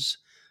 episodes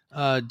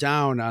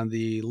down on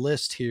the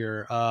list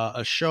here.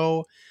 A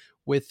show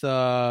with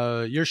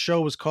your show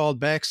was called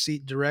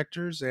Backseat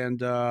Directors,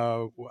 and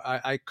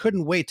I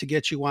couldn't wait to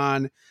get you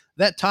on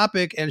that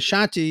topic. And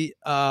Shanti,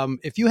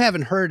 if you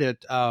haven't heard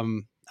it,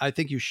 I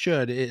think you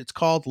should. It's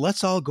called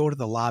Let's All Go to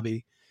the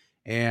Lobby.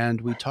 And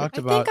we talked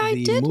about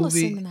the movie.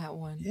 Listen to that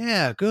one.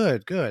 Yeah,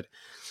 good.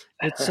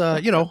 It's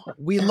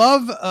we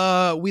love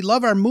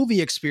our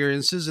movie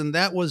experiences, and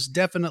that was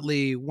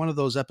definitely one of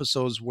those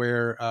episodes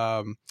where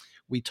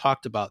we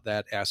talked about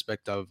that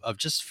aspect of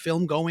just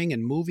film going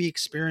and movie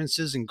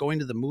experiences and going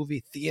to the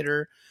movie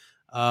theater.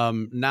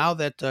 Now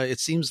that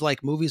it seems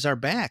like movies are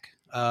back.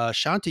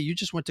 Shanti, you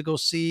just went to go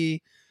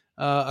see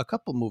a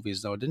couple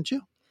movies, though, didn't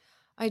you?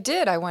 I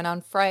did. I went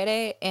on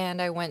Friday and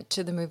I went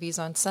to the movies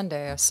on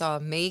Sunday. I saw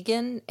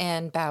Megan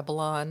and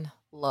Babylon.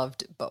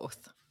 Loved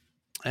both.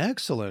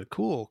 Excellent.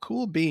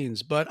 Cool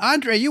beans. But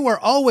Andre, you are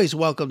always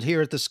welcomed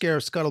here at the Scare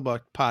of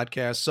Scuttlebutt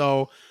podcast.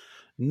 So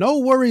no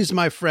worries,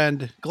 my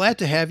friend. Glad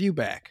to have you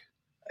back.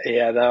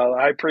 Yeah, no,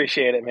 I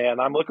appreciate it, man.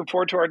 I'm looking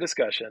forward to our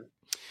discussion.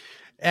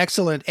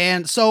 Excellent.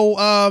 And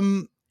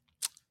so,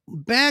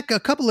 back a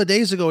couple of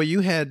days ago, you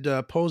had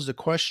posed a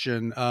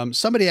question.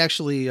 Somebody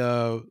actually,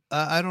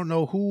 I don't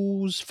know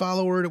whose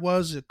follower it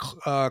was,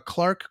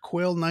 Clark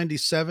Quill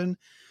 97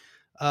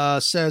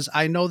 says,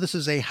 I know this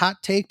is a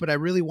hot take, but I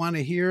really want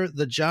to hear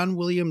the John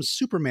Williams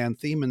Superman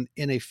theme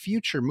in a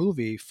future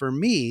movie. For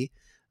me,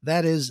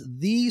 that is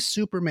the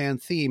Superman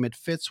theme. It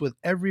fits with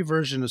every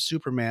version of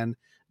Superman,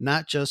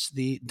 not just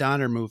the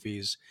Donner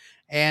movies.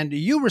 And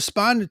you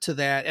responded to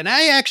that, and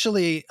I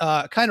actually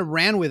kind of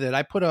ran with it.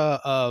 I put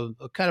a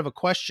kind of a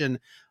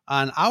question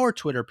on our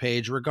Twitter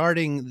page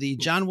regarding the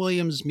John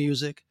Williams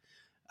music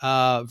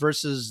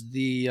versus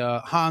the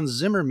Hans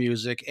Zimmer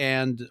music.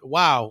 And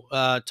wow,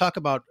 talk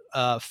about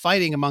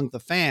fighting among the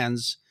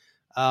fans.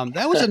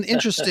 That was an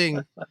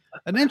interesting,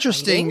 an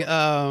interesting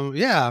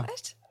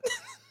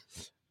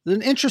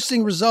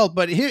result.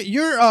 But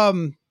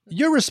here,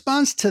 your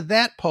response to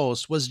that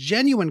post was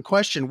genuine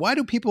question. Why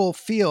do people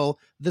feel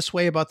this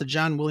way about the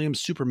John Williams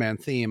Superman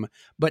theme,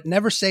 but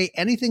never say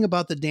anything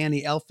about the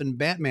Danny Elfman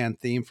Batman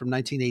theme from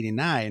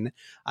 1989?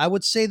 I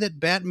would say that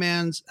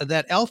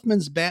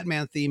Elfman's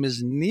Batman theme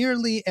is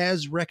nearly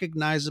as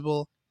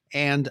recognizable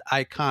and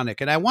iconic.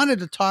 And I wanted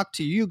to talk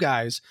to you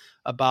guys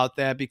about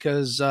that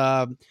because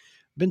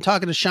been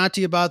talking to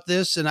Shanti about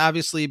this, and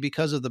obviously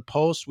because of the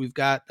post, we've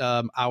got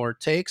our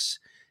takes.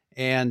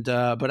 And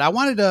but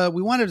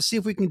we wanted to see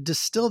if we can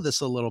distill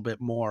this a little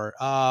bit more.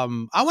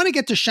 I want to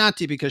get to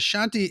Shanti because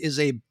Shanti is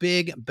a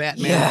big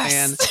Batman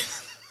fan,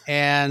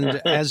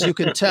 and as you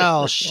can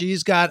tell,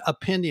 she's got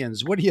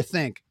opinions. What do you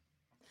think?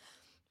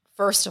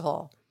 First of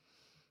all,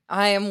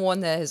 I am one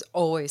that has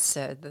always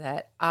said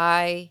that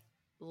I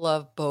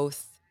love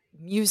both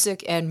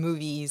music and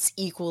movies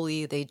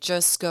equally. They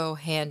just go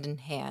hand in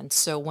hand.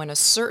 So when a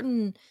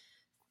certain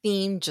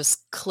theme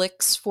just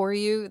clicks for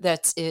you,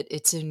 that's it.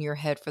 It's in your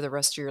head for the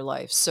rest of your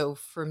life. So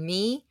for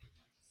me,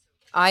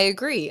 I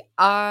agree.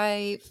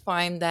 I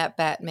find that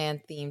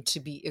Batman theme to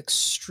be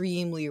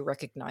extremely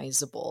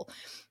recognizable.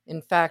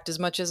 In fact, as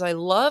much as I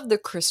love the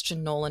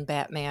Christian Nolan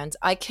Batmans,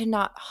 I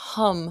cannot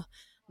hum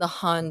the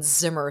Hans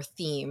Zimmer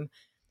theme.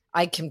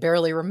 I can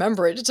barely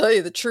remember it, to tell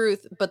you the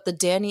truth, but the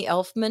Danny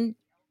Elfman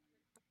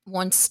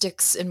one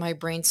sticks in my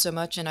brain so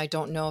much, and I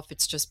don't know if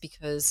it's just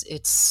because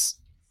it's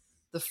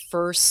the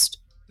first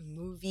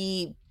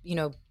movie,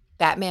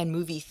 Batman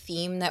movie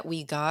theme that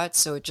we got,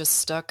 so it just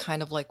stuck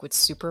kind of like with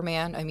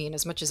Superman. I mean,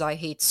 as much as I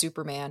hate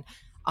Superman,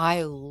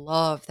 I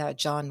love that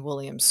John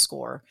Williams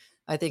score.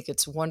 I think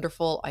it's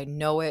wonderful. I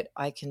know it.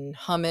 I can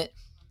hum it.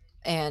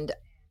 And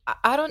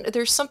I don't,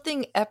 there's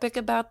something epic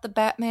about the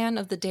Batman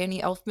of the Danny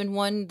Elfman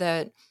one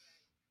that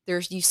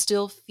you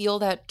still feel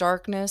that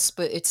darkness,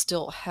 but it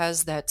still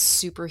has that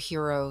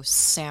superhero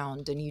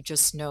sound, and you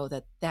just know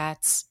that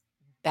that's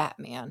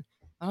Batman.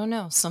 I don't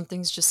know. Some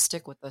things just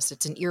stick with us.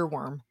 It's an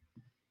earworm.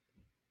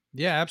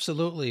 Yeah,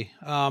 absolutely.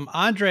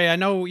 Andre, I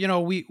know,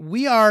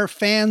 we are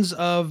fans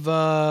of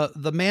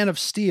the Man of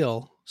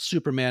Steel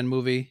Superman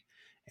movie.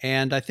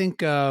 And I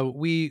think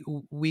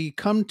we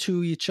come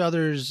to each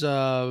other's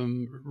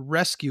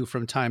rescue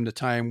from time to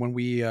time when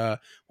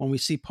we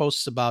see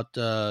posts about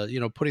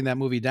putting that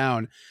movie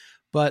down.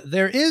 But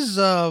there is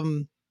I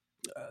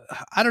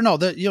don't know,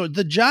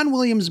 the John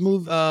Williams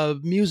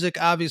music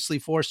obviously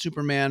for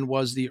Superman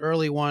was the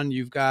early one.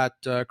 You've got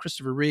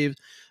Christopher Reeve,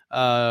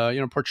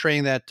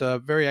 portraying that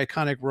very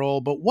iconic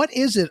role. But what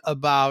is it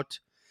about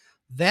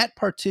that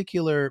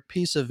particular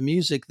piece of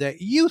music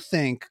that you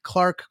think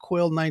Clark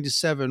Quill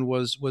 97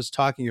 was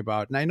talking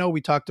about? And I know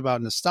we talked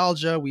about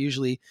nostalgia. We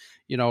usually,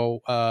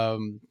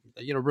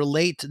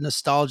 relate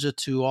nostalgia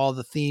to all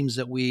the themes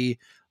that we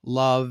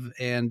love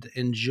and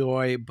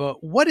enjoy.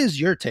 But what is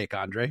your take,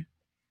 Andre?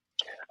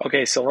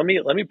 Okay, so let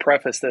me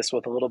preface this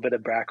with a little bit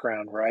of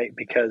background, right?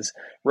 Because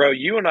Ro,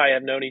 you and I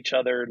have known each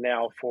other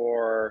now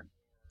for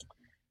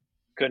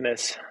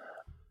goodness,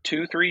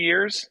 2-3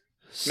 years.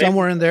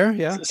 Somewhere in there,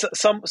 yeah.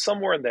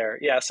 Somewhere in there,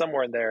 yeah,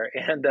 somewhere in there.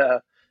 And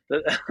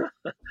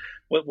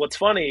what's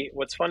funny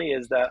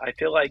is that I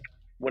feel like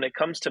when it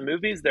comes to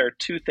movies, there are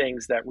two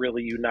things that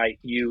really unite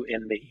you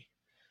and me.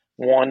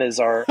 One is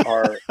our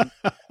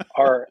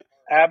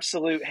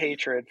absolute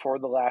hatred for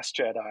The Last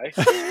Jedi,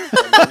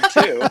 and then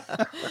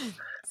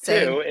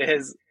two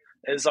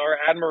is our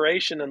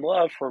admiration and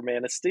love for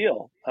Man of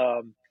Steel.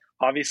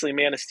 Obviously,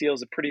 Man of Steel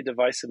is a pretty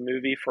divisive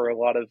movie for a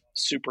lot of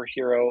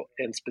superhero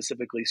and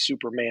specifically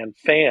Superman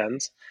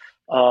fans.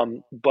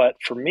 But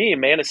for me,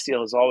 Man of Steel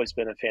has always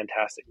been a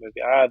fantastic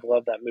movie. I've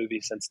loved that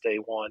movie since day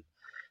one.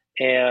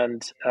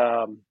 And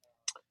I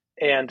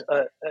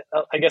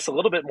guess a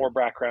little bit more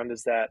background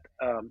is that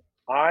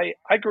I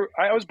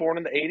was born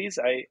in the 80s.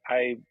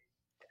 I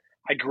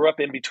grew up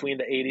in between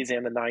the 80s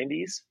and the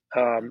 90s.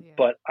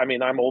 But I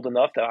mean, I'm old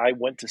enough that I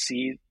went to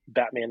see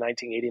Batman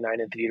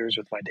 1989 in theaters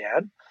with my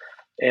dad.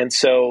 And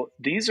so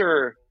these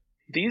are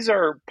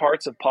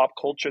parts of pop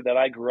culture that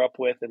I grew up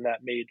with and that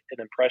made an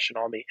impression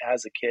on me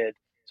as a kid.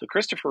 So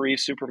Christopher Reeve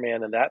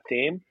Superman and that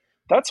theme,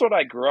 that's what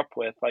I grew up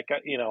with.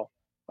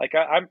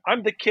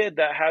 I'm the kid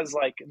that has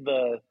like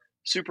the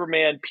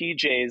Superman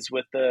PJs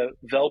with the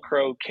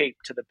Velcro cape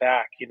to the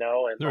back, and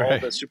all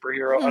the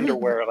superhero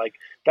underwear. Like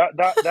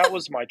that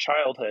was my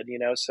childhood,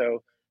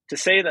 So to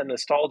say that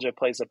nostalgia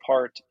plays a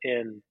part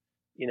in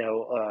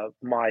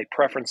my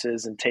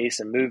preferences and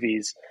tastes in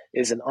movies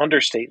is an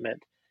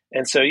understatement.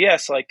 And so,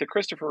 yes, like the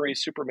Christopher Reeve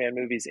Superman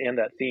movies and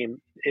that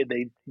theme,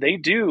 they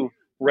do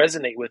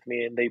resonate with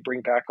me and they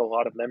bring back a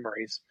lot of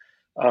memories.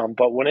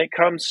 But when it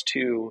comes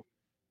to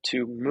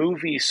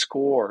movie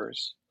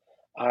scores,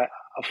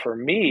 for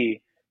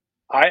me,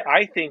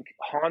 I think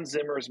Hans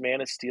Zimmer's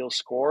Man of Steel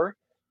score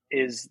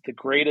is the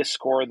greatest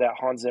score that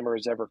Hans Zimmer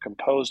has ever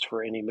composed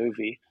for any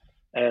movie.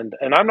 And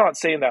I'm not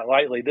saying that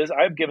lightly.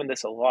 I've given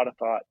this a lot of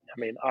thought. I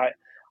mean,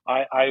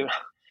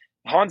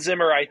 Hans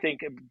Zimmer, I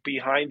think,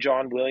 behind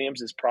John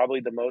Williams, is probably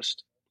the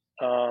most,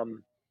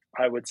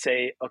 I would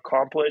say,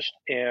 accomplished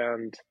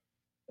and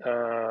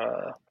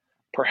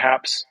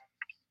perhaps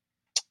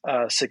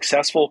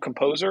successful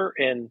composer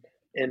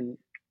in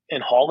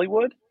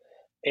Hollywood.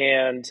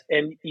 And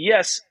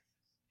yes,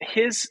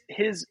 his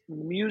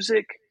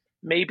music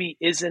maybe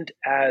isn't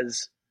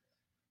as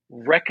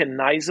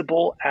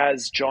recognizable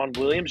as John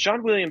Williams.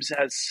 John Williams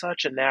has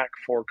such a knack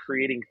for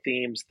creating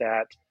themes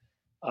that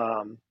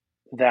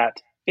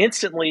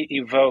instantly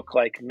evoke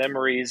like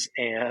memories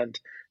and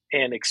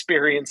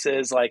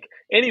experiences. Like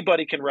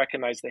anybody can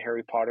recognize the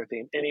Harry Potter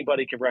theme.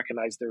 Anybody can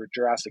recognize the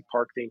Jurassic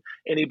Park theme.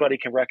 Anybody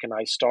can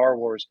recognize Star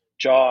Wars,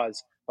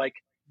 Jaws. Like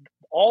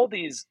all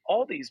these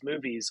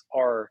movies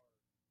are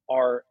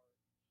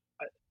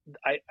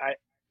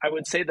I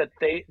would say that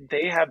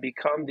they have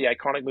become the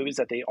iconic movies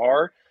that they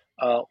are.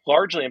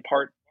 Largely in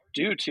part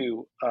due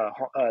to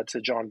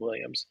John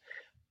Williams.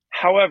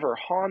 However,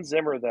 Hans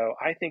Zimmer, though,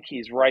 I think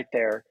he's right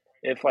there.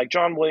 If like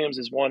John Williams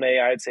is 1A,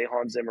 I'd say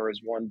Hans Zimmer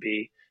is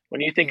 1B.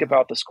 When you think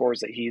about the scores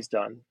that he's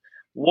done,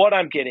 what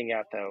I'm getting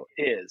at, though,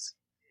 is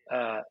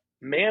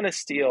Man of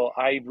Steel,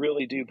 I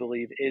really do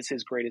believe, is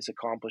his greatest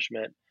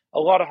accomplishment. a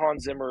lot of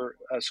Hans Zimmer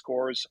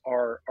scores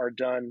are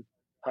done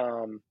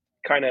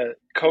kind of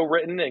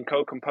co-written and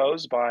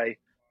co-composed by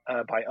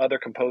other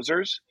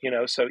composers.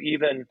 So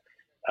even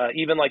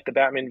like the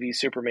Batman v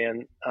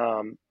Superman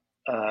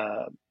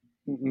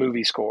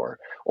movie score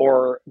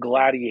or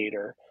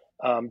Gladiator,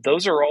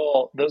 those are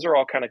all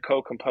kind of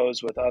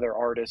co-composed with other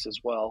artists as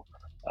well.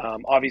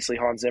 Obviously,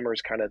 Hans Zimmer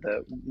is kind of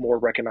the more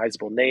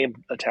recognizable name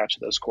attached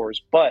to those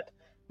scores. But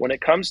when it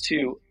comes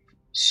to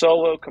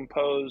solo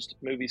composed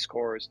movie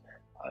scores,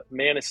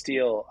 Man of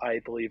Steel, I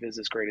believe, is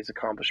his greatest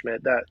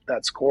accomplishment.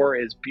 That score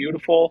is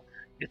beautiful.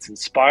 It's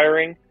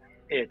inspiring.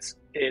 It's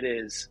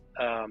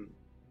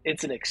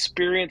an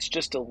experience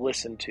just to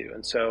listen to.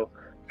 And so,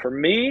 for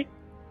me,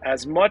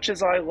 as much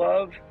as I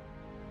love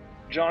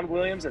John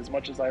Williams, as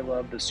much as I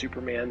love the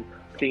Superman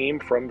theme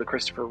from the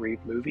Christopher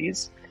Reeve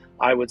movies,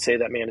 I would say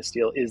that Man of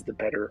Steel is the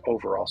better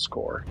overall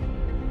score.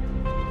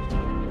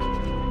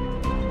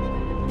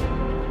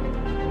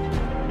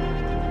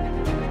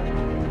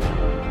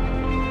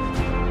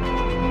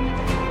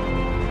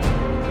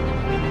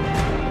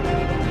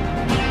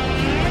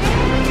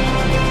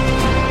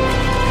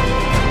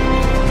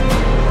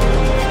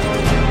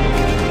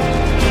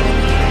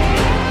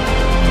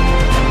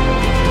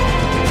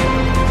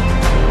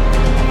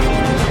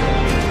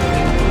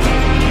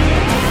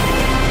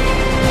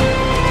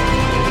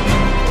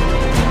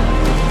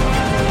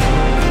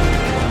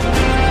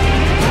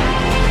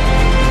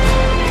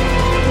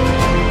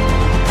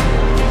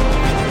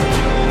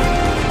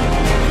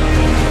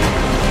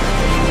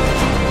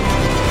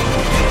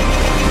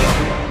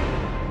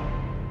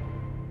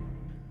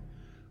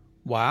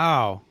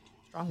 Wow.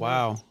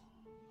 Wow.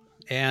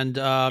 And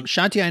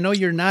Shanti, I know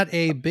you're not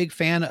a big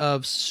fan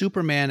of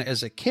Superman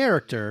as a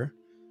character,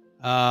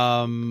 but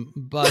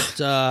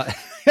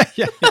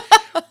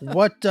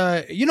what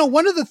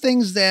one of the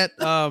things that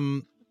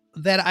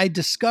I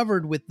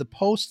discovered with the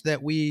post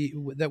that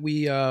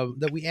we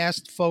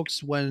asked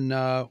folks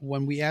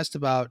when we asked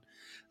about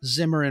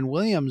Zimmer and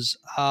Williams,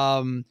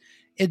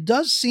 it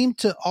does seem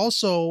to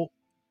also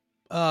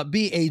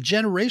be a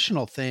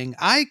generational thing.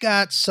 I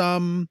got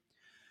some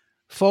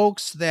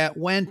folks that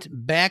went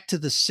back to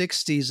the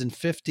 60s and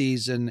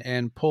 50s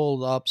and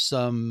pulled up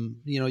some,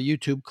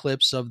 YouTube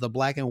clips of the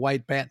black and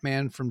white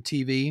Batman from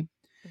TV.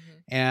 Mm-hmm.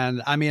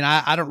 And I mean,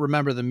 I don't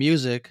remember the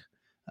music.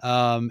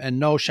 And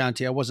no,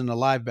 Shanti, I wasn't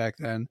alive back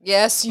then.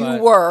 Yes, you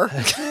were.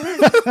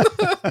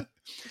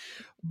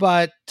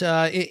 But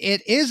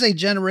it is a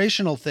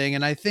generational thing.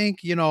 And I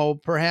think,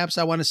 perhaps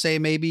I want to say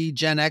maybe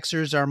Gen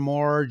Xers are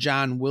more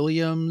John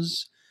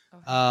Williams.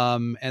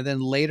 And then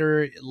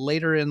later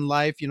in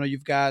life,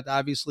 you've got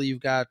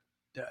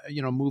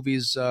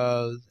movies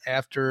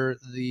after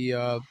the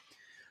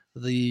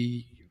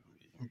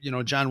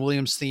John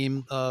Williams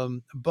theme.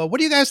 But what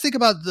do you guys think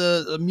about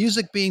the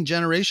music being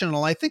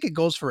generational? I think it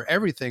goes for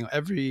everything,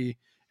 every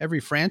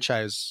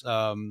franchise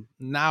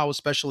now,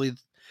 especially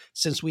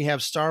since we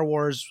have Star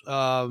Wars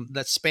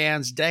that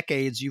spans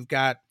decades. You've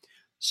got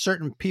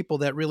certain people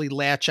that really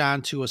latch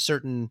on to a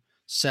certain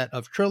set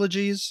of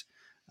trilogies.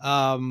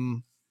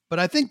 But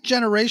I think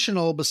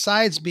generational,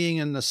 besides being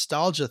a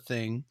nostalgia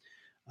thing,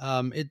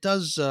 it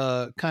does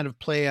kind of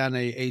play on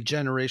a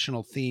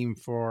generational theme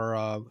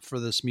for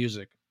this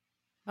music.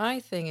 My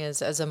thing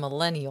is, as a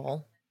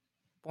millennial,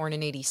 born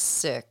in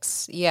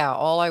 86,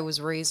 all I was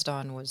raised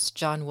on was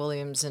John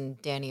Williams and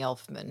Danny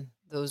Elfman.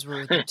 Those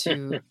were the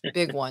two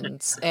big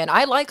ones. And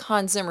I like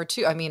Hans Zimmer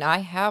too. I mean, I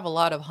have a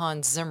lot of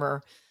Hans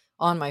Zimmer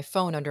on my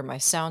phone under my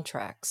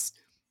soundtracks.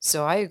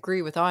 So I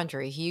agree with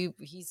Andre.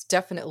 He's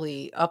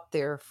definitely up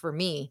there for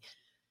me.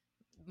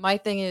 My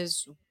thing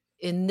is,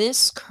 in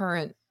this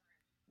current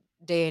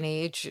day and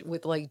age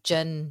with like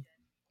Gen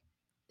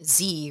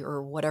Z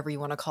or whatever you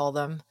want to call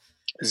them.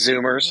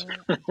 Zoomers.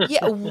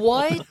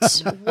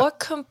 What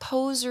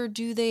composer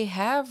do they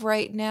have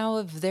right now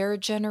of their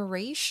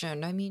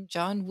generation? I mean,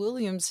 John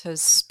Williams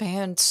has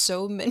spanned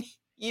so many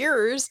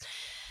years.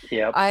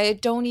 Yep. I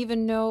don't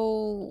even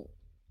know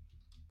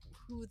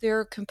who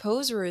their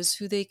composer is,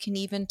 who they can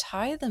even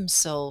tie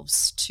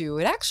themselves to.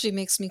 It actually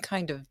makes me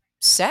kind of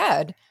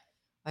sad.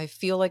 I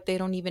feel like they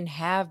don't even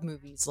have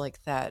movies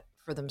like that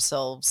for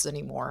themselves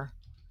anymore.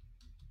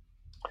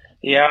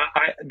 Yeah,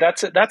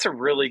 that's a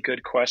really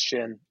good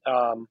question.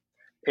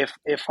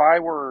 If I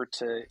were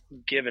to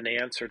give an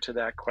answer to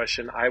that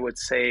question, I would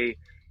say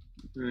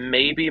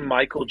maybe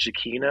Michael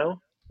Giacchino.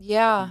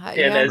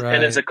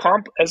 And as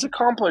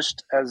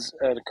accomplished as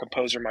a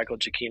composer Michael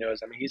Giacchino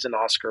is, I mean, he's an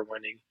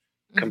Oscar-winning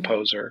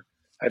composer.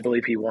 I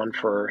believe he won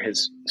for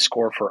his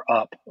score for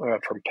Up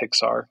from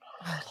Pixar.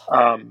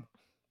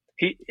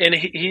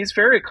 He's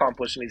very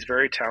accomplished and he's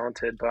very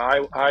talented, but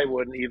I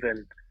wouldn't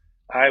even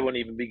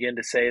begin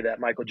to say that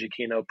Michael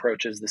Giacchino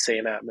approaches the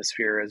same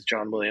atmosphere as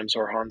John Williams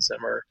or Hans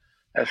Zimmer,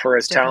 for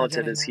as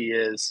talented as he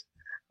is.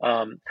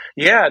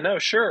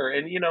 Sure.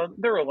 And,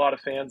 there are a lot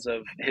of fans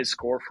of his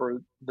score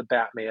for the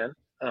Batman.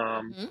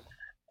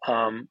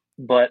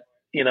 But,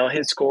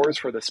 his scores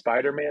for the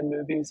Spider-Man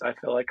movies, I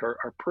feel like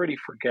are pretty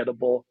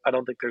forgettable. I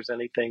don't think there's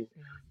anything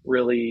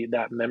really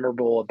that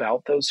memorable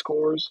about those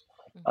scores.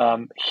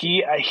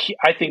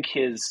 I think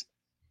his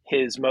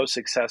most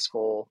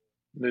successful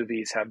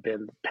movies have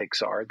been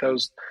Pixar.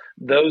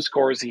 Those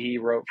scores he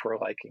wrote for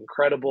like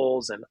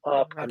Incredibles and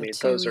Up. I mean,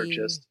 those are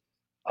just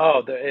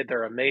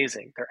they're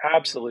amazing. They're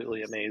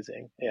absolutely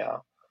amazing. Yeah.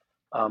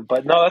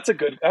 But no,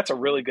 that's a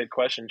really good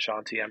question,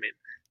 Shanti. I mean,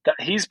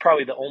 he's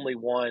probably the only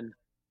one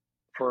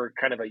for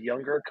kind of a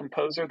younger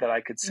composer that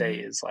I could say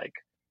is like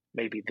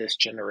maybe this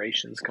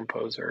generation's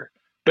composer.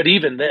 But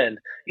even then,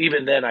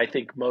 I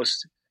think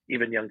most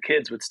even young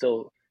kids would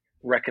still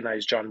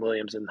recognize John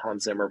Williams and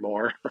Hans Zimmer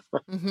more.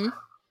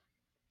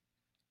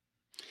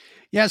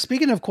 Yeah,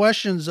 speaking of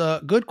questions,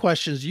 good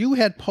questions. You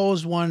had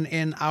posed one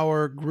in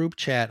our group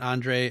chat,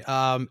 Andre.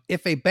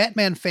 If a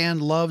Batman fan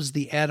loves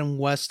the Adam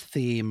West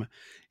theme,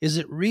 is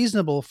it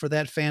reasonable for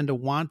that fan to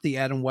want the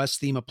Adam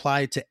West theme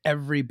applied to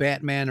every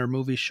Batman or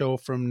movie show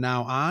from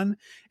now on?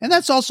 And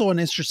that's also an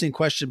interesting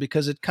question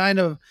because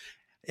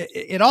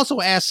it also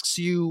asks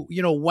you,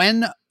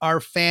 when are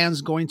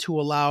fans going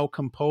to allow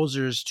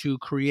composers to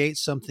create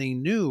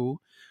something new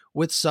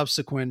with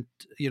subsequent,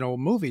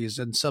 movies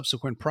and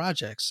subsequent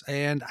projects?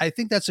 And I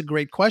think that's a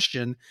great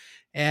question.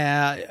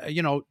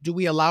 Do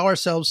we allow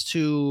ourselves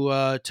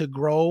to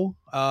grow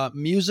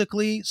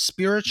musically,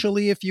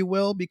 spiritually, if you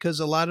will, because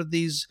a lot of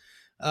these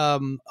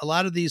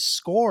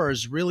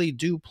scores really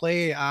do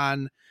play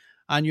on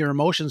your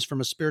emotions from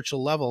a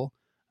spiritual level.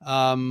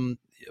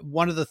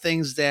 One of the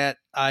things that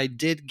I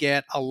did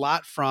get a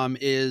lot from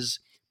is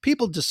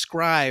people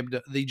described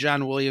the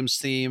John Williams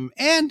theme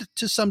and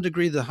to some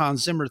degree the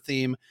Hans Zimmer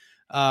theme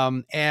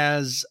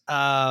as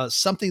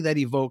something that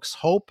evokes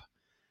hope,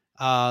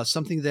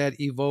 something that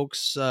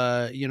evokes,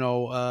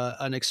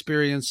 an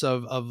experience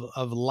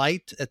of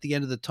light at the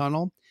end of the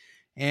tunnel.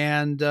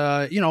 And,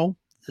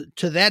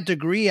 to that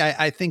degree,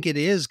 I think it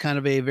is kind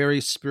of a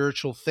very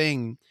spiritual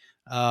thing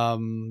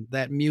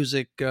that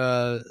music,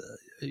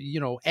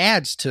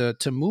 adds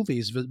to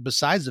movies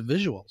besides the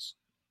visuals.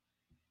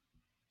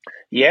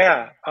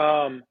 Yeah.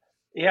 And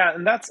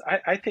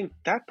I think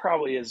that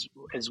probably is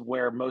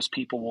where most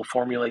people will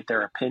formulate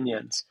their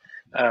opinions.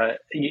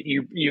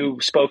 You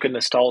spoke of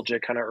nostalgia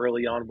kind of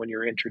early on when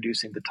you're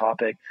introducing the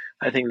topic.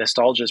 I think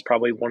nostalgia is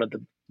probably one of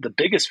the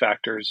biggest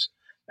factors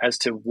as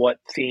to what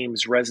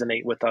themes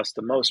resonate with us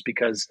the most,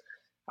 because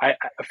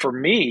for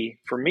me,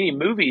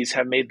 movies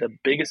have made the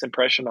biggest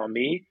impression on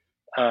me.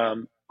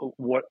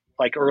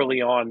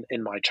 Early on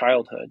in my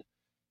childhood,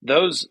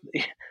 those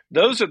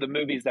are the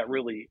movies that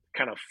really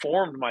kind of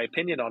formed my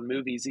opinion on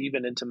movies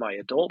even into my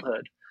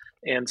adulthood.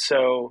 And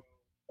so,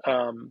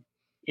 to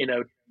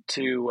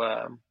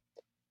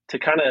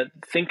kind of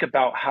think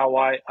about how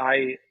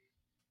I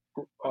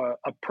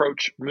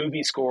approach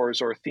movie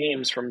scores or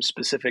themes from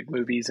specific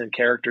movies and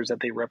characters that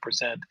they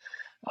represent.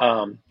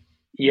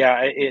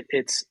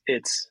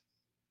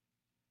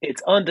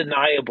 It's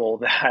undeniable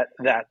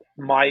that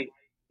my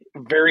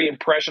very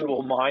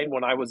impressionable mind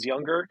when I was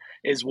younger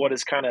is what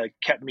has kind of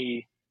kept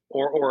me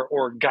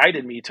or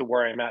guided me to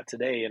where I'm at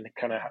today and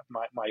kind of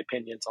my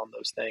opinions on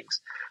those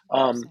things.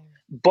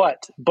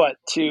 But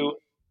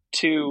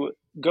to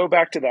go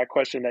back to that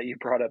question that you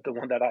brought up, the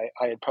one that I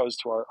had posed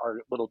to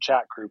our little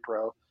chat group,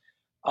 Ro,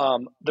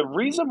 the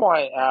reason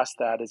why I asked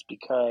that is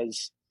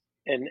because,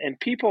 and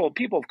people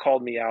have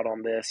called me out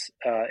on this,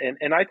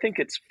 and I think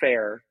it's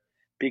fair,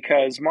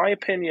 because my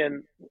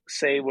opinion,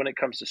 say when it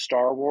comes to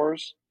Star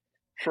Wars,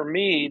 for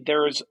me,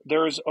 there's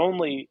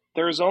only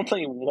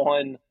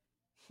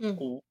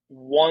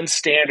one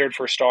standard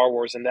for Star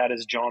Wars, and that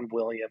is John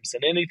Williams.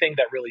 And anything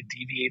that really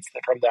deviates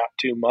from that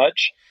too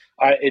much,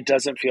 it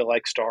doesn't feel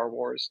like Star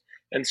Wars.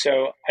 And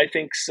so I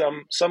think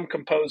some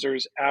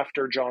composers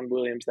after John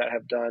Williams that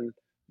have done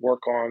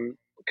work on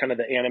kind of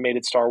the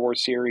animated Star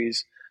Wars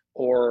series,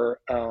 or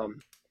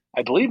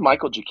I believe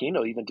Michael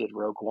Giacchino even did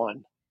Rogue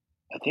One.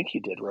 I think he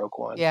did Rogue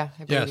One. Yeah,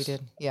 I believe he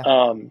did.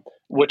 Yeah.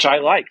 Which I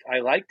liked. I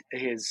liked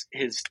his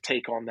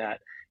take on that.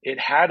 It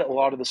had a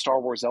lot of the Star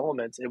Wars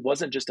elements. It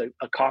wasn't just a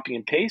copy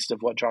and paste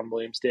of what John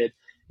Williams did,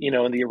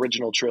 in the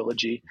original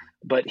trilogy,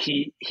 but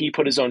he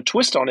put his own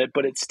twist on it,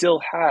 but it still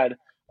had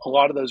a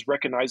lot of those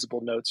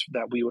recognizable notes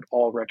that we would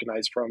all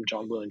recognize from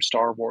John Williams'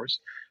 Star Wars,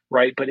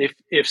 right? But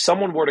if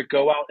someone were to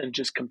go out and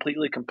just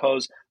completely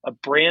compose a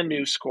brand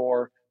new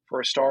score for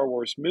a Star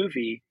Wars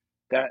movie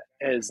that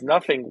is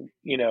nothing,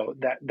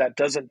 that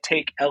doesn't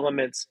take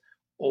elements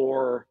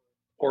or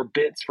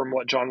bits from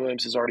what John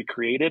Williams has already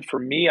created, for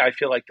me, I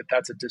feel like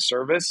that's a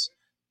disservice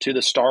to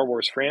the Star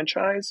Wars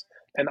franchise,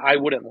 and I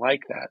wouldn't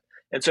like that.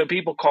 And so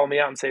people call me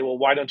out and say, well,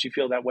 why don't you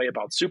feel that way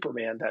about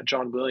Superman, that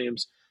John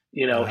Williams,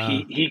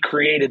 he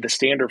created the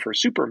standard for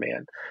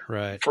Superman.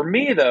 Right. For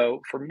me,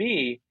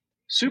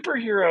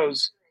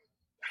 superheroes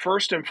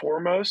first and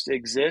foremost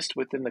exist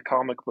within the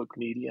comic book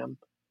medium.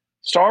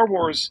 Star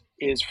Wars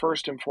is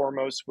first and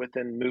foremost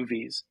within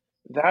movies.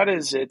 That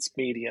is its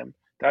medium.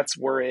 That's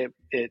where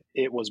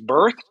it was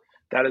birthed.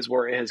 That is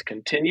where it has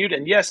continued.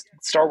 And yes,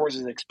 Star Wars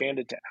has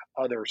expanded to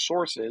other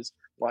sources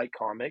like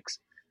comics,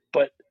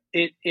 but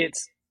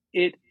its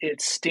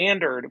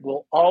standard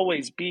will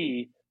always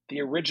be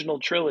the original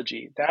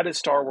trilogy. That is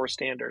Star Wars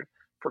standard.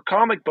 For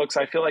comic books,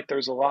 I feel like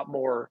there's a lot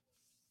more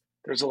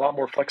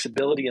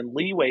flexibility and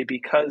leeway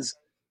because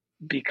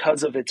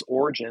of its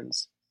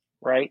origins,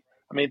 right?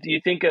 I mean,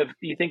 you think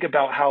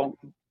about how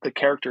the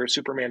character of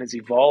Superman has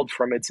evolved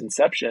from its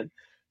inception.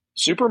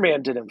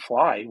 Superman didn't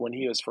fly when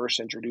he was first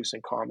introduced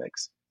in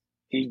comics.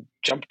 He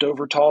jumped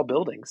over tall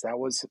buildings. That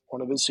was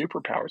one of his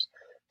superpowers.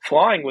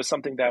 Flying was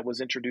something that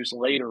was introduced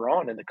later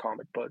on in the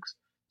comic books.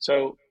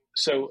 So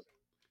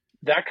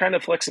that kind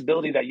of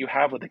flexibility that you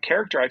have with the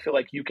character, I feel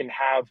like you can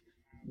have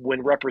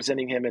when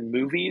representing him in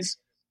movies,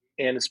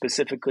 and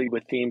specifically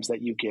with themes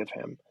that you give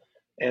him.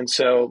 And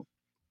so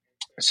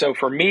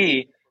for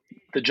me,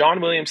 the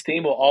John Williams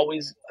theme will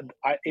always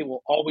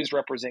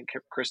represent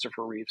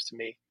Christopher Reeves to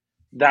me.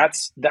 That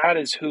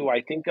is who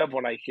I think of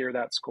when I hear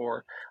that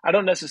score. I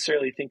don't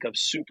necessarily think of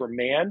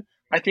Superman.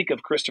 I think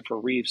of Christopher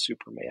Reeves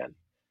Superman.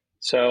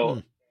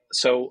 So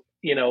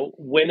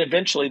when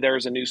eventually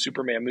there's a new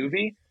Superman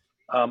movie,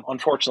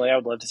 unfortunately, I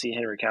would love to see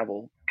Henry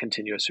Cavill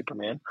continue as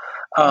Superman.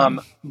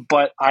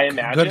 But I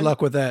imagine good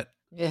luck with that.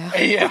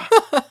 Yeah.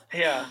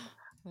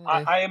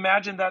 I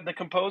imagine that the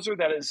composer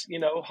that is,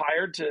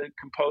 hired to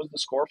compose the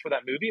score for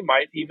that movie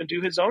might even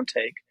do his own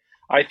take.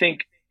 I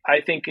think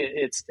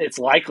it's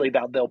likely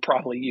that they'll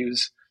probably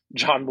use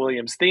John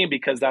Williams' theme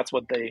because I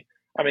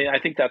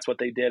think that's what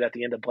they did at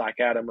the end of Black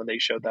Adam when they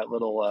showed that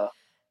little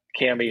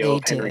cameo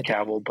of Henry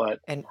Cavill. But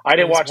I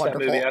didn't watch that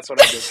movie. That's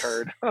what I just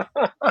heard.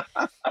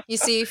 You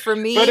see, for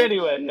me, but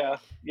anyway,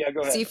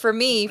 go ahead. See, for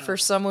me, for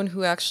someone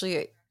who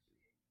actually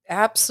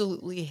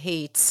absolutely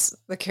hates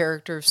the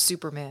character of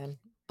Superman,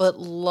 but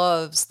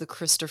loves the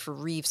Christopher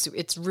Reeves,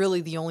 it's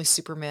really the only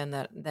Superman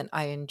that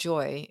I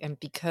enjoy. And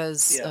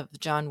because of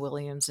John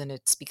Williams, and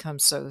it's become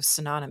so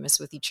synonymous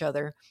with each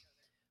other.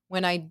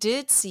 When I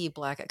did see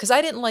Black, because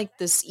I didn't like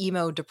this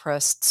emo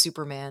depressed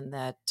Superman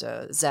that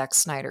Zack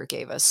Snyder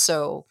gave us.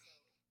 So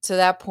to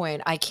that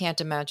point, I can't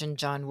imagine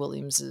John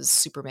Williams's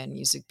Superman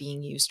music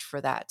being used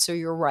for that. So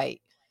you're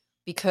right.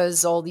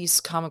 Because all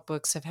these comic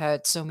books have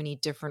had so many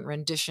different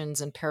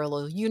renditions and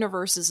parallel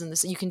universes in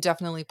this, you can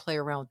definitely play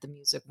around with the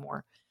music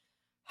more.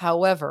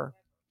 However,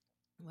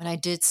 when I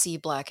did see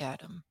Black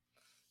Adam,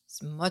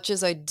 as much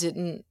as I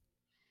didn't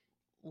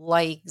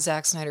like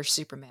Zack Snyder's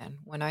Superman,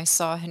 when I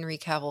saw Henry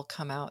Cavill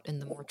come out in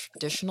the more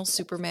traditional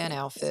Superman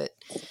outfit,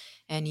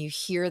 and you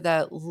hear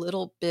that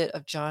little bit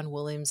of John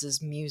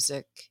Williams's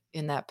music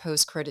in that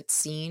post-credit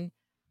scene,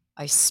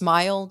 I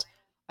smiled,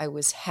 I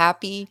was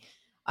happy,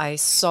 I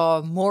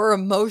saw more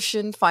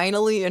emotion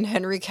finally in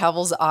Henry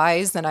Cavill's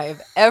eyes than I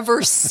have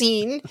ever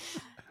seen.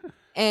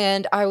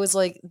 And I was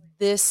like,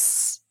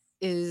 this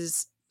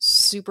is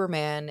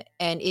Superman.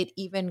 And it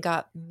even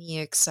got me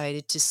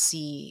excited to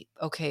see,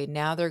 okay,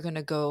 now they're going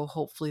to go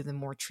hopefully the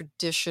more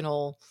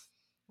traditional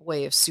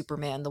way of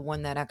Superman, the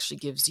one that actually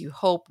gives you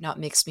hope, not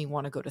makes me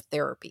want to go to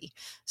therapy.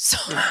 So,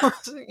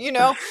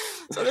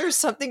 so there's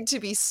something to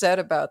be said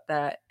about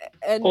that.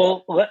 And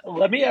well,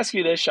 let me ask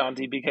you this,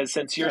 Shanti, because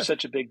since you're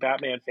such a big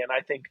Batman fan,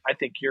 I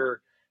think your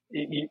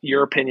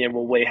opinion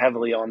will weigh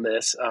heavily on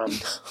this.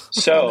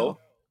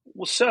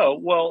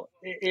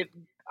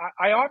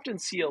 I often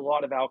see a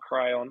lot of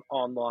outcry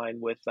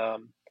online with, the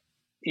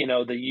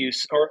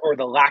use or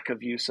the lack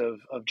of use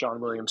of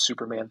John Williams'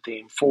 Superman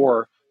theme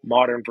for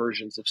modern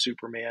versions of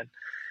Superman.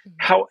 Mm-hmm.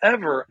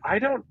 However,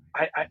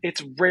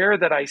 it's rare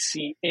that I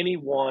see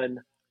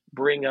anyone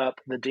bring up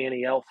the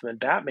Danny Elfman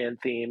Batman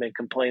theme and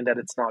complain that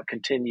it's not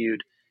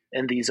continued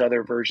in these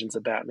other versions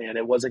of Batman.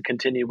 It wasn't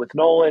continued with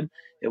Nolan.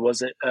 It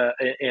wasn't,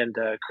 and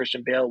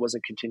Christian Bale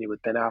wasn't continued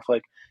with Ben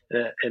Affleck,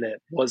 and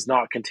it was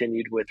not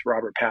continued with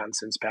Robert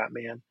Pattinson's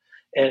Batman.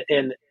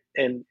 And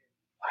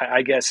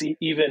I guess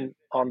even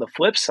on the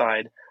flip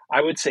side,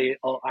 I would say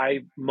I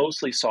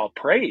mostly saw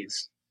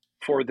praise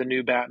for the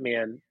new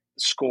Batman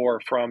score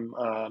from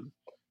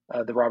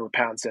the Robert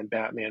Pattinson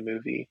Batman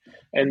movie.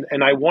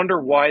 And I wonder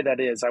why that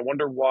is. I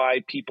wonder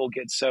why people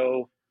get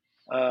so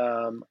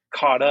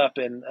caught up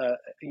in,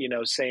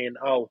 saying,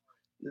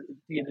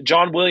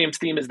 John Williams'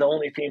 theme is the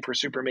only theme for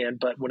Superman.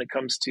 But when it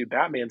comes to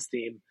Batman's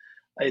theme,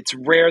 it's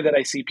rare that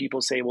I see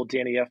people say, well,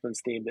 Danny Elfman's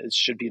theme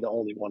should be the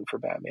only one for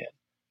Batman.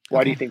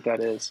 Why do you think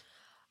that is?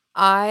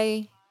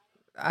 The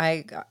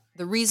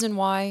reason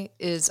why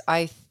is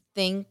I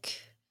think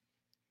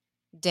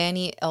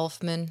Danny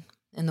Elfman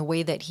and the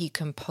way that he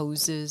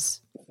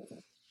composes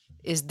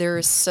is there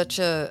is such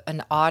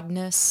an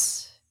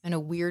oddness and a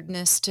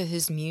weirdness to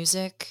his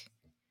music.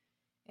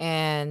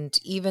 And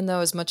even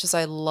though as much as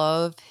I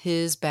love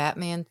his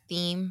Batman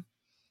theme,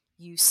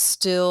 I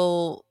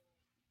still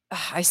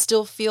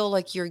feel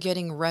like you're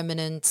getting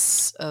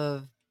remnants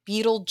of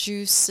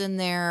Beetlejuice in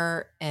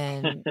there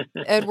and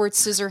Edward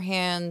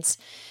Scissorhands.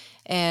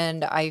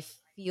 And I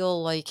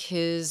feel like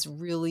his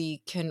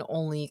really can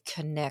only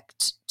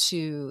connect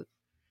to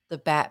the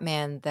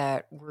Batman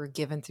that were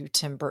given through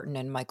Tim Burton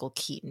and Michael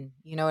Keaton.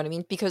 You know what I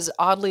mean? Because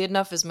oddly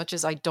enough, as much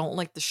as I don't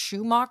like the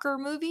Schumacher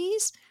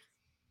movies,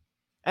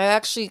 I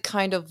actually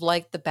kind of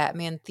like the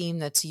Batman theme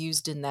that's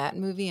used in that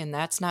movie. And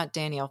that's not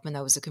Danny Elfman.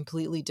 That was a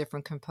completely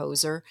different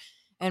composer.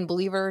 And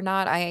believe it or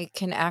not, I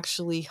can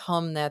actually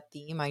hum that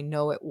theme. I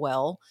know it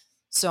well.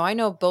 So I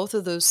know both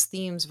of those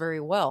themes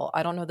very well.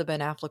 I don't know the Ben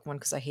Affleck one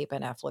because I hate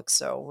Ben Affleck,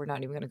 so we're not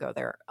even going to go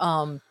there.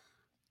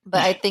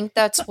 But I think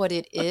that's what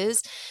it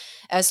is.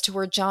 As to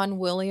where John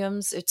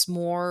Williams, it's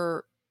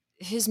more,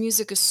 his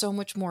music is so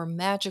much more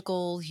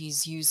magical.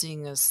 He's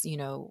using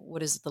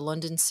what is it, the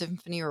London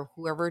Symphony or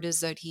whoever it is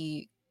that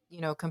he,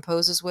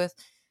 composes with.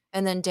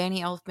 And then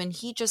Danny Elfman,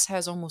 he just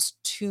has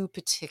almost too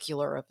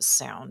particular of a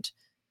sound.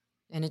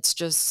 And it's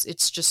just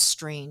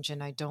strange.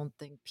 And I don't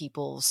think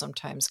people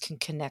sometimes can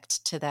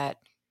connect to that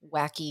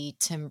wacky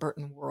Tim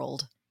Burton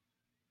world.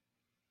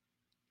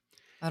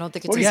 I don't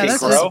think it's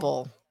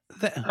accessible.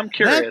 I'm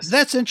curious.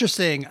 That's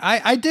interesting.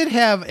 I did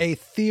have a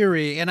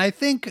theory, and I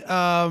think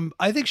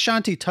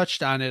Shanti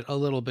touched on it a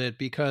little bit,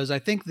 because I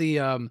think the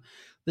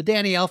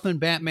Danny Elfman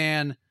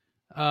Batman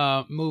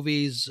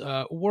movies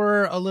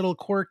were a little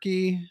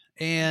quirky,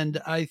 and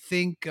I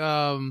think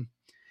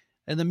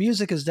and the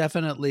music is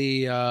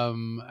definitely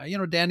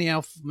Danny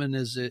Elfman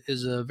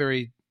is a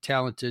very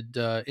talented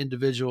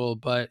individual,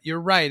 but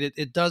you're right,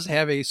 it does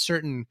have a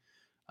certain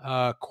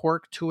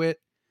quirk to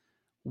it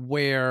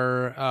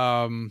where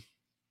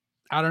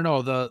I don't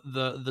know,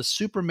 the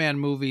Superman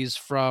movies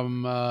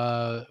from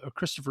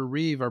Christopher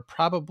Reeve are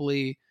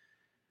probably,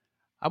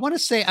 I don't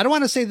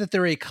want to say that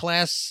they're a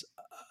class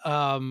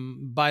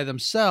by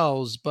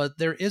themselves, but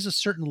there is a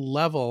certain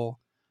level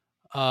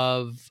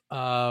of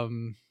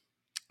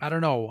I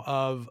don't know,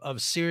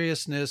 of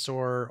seriousness,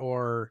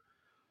 or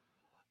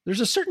there's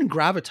a certain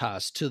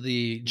gravitas to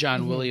the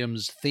John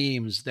Williams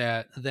themes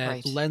that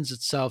right. lends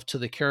itself to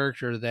the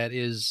character that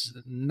is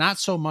not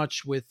so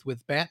much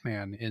with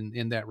Batman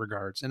in that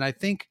regards. And I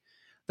think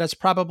that's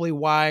probably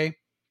why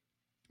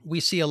we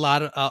see a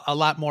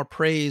lot more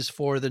praise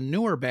for the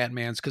newer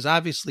Batmans, because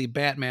obviously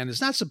Batman is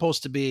not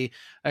supposed to be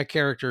a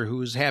character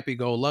who's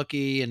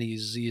happy-go-lucky and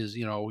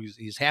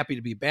he's happy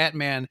to be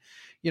Batman.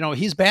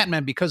 He's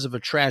Batman because of a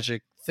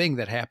tragic thing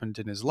that happened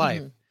in his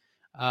life.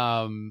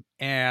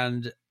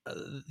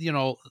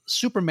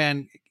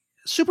 Superman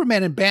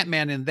and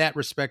Batman in that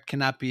respect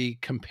cannot be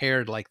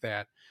compared like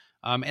that.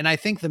 And I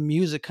think the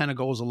music kind of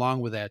goes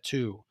along with that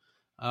too.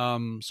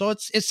 So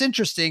it's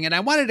interesting. And I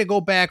wanted to go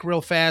back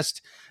real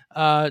fast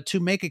to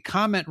make a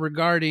comment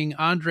regarding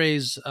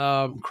Andre's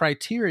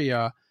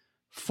criteria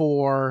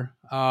for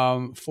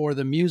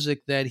the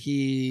music that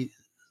he,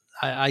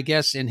 I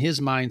guess in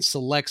his mind,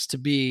 selects to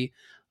be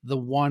the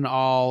one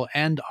all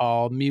end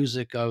all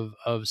music of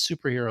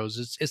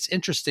superheroes. It's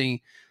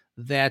interesting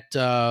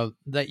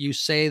that you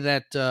say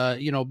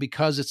that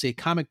because it's a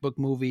comic book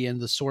movie and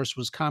the source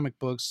was comic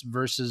books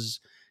versus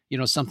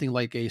something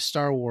like a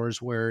Star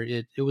Wars where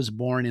it was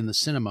born in the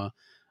cinema.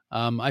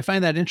 I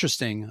find that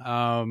interesting.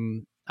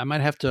 I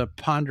might have to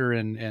ponder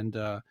and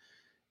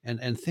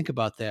think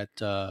about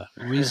that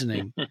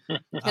reasoning.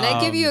 Can I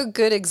give you a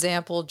good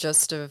example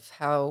just of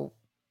how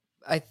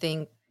I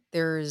think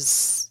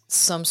there's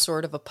some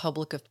sort of a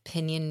public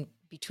opinion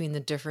between the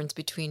difference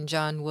between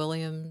John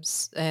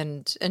Williams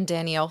and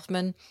Danny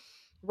Elfman?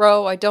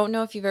 Ro, I don't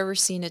know if you've ever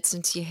seen it,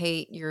 since you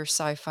hate your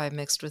sci-fi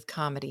mixed with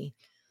comedy.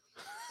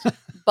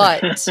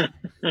 But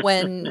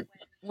when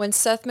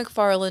Seth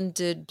MacFarlane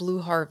did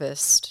Blue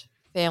Harvest,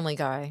 Family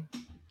Guy,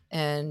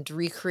 and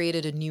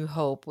recreated A New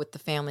Hope with the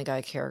Family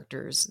Guy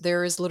characters,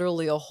 there is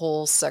literally a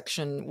whole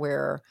section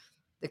where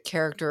the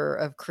character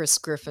of Chris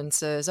Griffin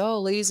says, "Oh,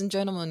 ladies and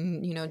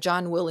gentlemen,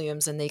 John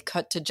Williams," and they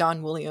cut to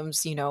John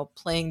Williams,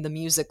 playing the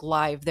music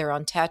live there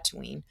on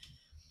Tatooine.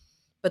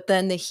 But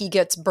then he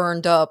gets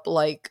burned up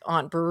like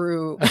Aunt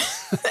Beru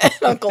and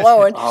Uncle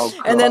Owen.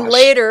 And then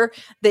later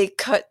they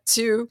cut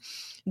to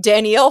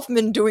Danny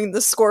Elfman doing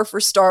the score for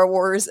Star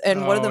Wars,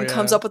 and one of them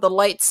comes up with a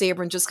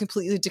lightsaber and just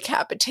completely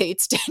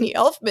decapitates Danny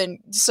Elfman.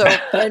 So,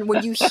 and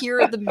when you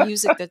hear the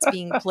music that's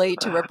being played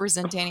to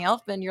represent Danny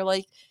Elfman, you're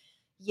like,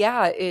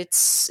 yeah,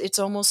 it's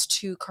almost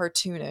too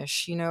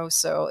cartoonish,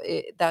 so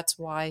that's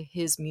why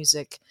his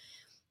music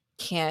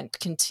can't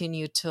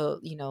continue to,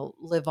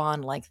 live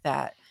on like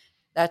that.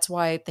 That's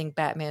why I think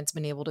Batman's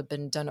been able to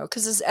been done,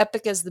 because as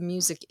epic as the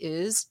music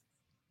is,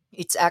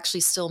 it's actually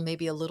still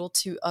maybe a little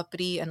too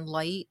uppity and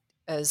light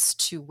as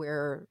to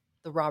where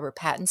the Robert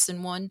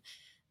Pattinson one,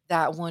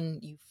 that one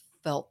you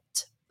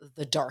felt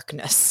the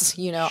darkness,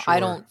 Sure. I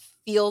don't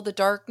feel the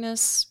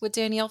darkness with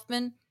Danny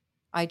Elfman.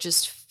 I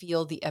just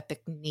feel the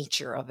epic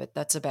nature of it.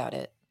 That's about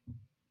it.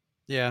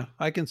 Yeah,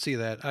 I can see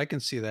that.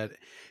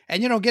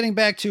 And getting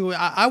back to,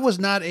 I was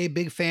not a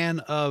big fan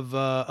of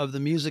the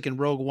music in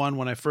Rogue One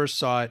when I first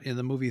saw it in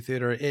the movie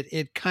theater.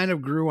 It kind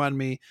of grew on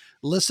me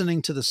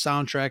listening to the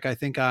soundtrack, I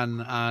think on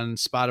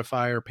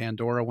Spotify or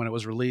Pandora when it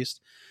was released.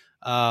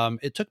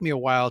 It took me a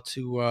while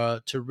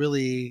to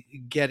really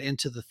get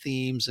into the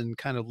themes and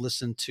kind of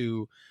listen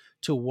to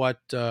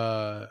what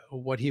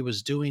he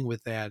was doing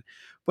with that.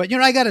 But,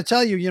 I got to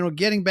tell you,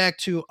 getting back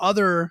to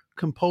other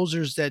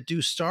composers that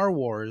do Star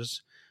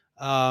Wars,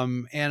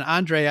 and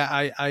Andre,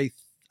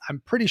 I'm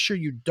pretty sure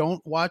you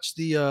don't watch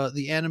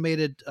the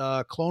animated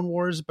Clone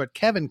Wars, but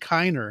Kevin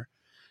Kiner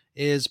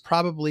is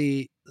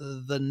probably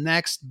the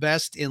next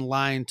best in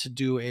line to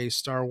do a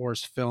Star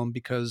Wars film,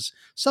 because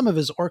some of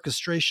his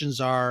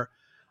orchestrations are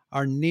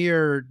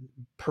near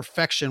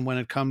perfection when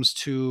it comes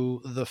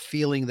to the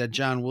feeling that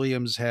John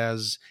Williams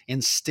has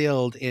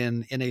instilled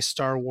in a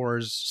Star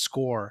Wars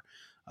score.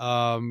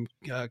 Kevin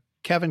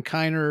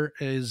Kiner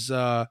is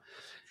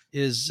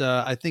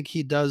I think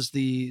he does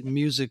the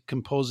music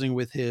composing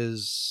with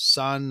his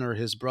son or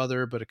his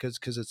brother, but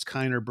because it's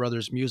Kiner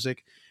Brothers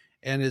music,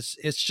 and it's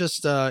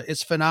just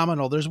it's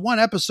phenomenal. There's one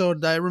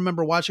episode that I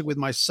remember watching with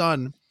my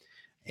son,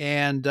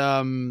 and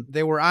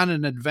they were on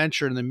an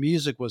adventure, and the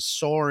music was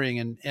soaring,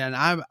 and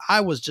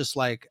I was just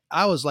like,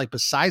 I was like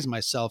beside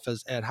myself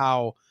at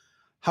how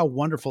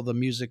wonderful the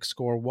music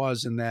score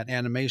was in that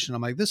animation.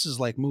 I'm like, this is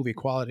like movie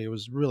quality. It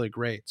was really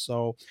great.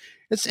 So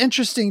it's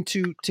interesting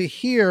to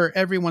hear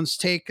everyone's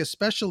take,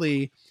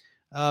 especially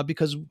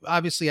because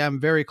obviously I'm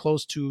very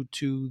close to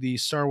the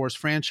Star Wars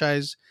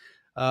franchise.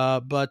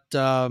 But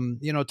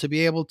to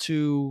be able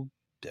to,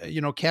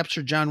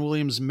 capture John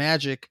Williams'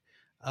 magic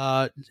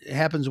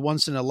happens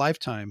once in a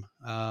lifetime.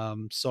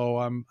 So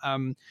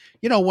I'm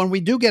when we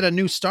do get a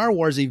new Star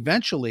Wars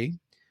eventually,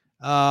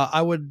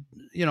 I would,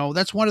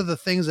 that's one of the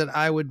things that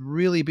I would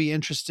really be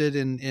interested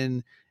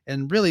in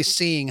really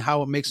seeing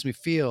how it makes me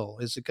feel.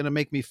 Is it going to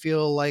make me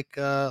feel like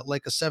a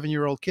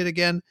 7-year-old kid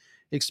again,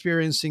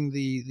 experiencing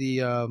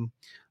the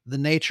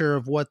nature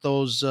of what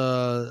those,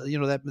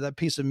 that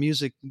piece of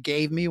music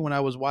gave me when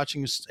I was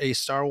watching a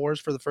Star Wars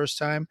for the first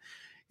time?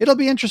 It'll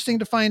be interesting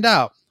to find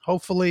out.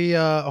 Hopefully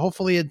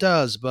it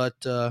does, but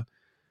we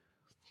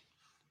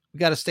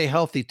got to stay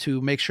healthy to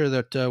make sure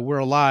that we're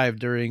alive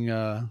during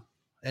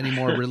any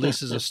more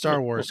releases of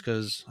Star Wars,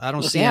 because I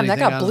don't see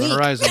anything on the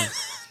horizon.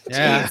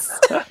 Yeah.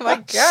 Oh my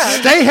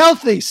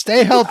God.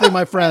 Stay healthy,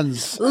 my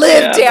friends.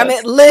 Live, damn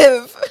it,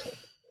 live.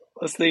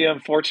 That's the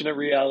unfortunate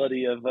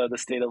reality of the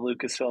state of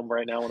Lucasfilm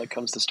right now when it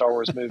comes to Star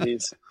Wars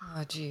movies.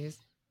 Oh, geez.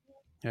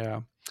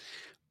 Yeah.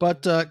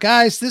 But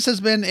guys, this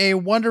has been a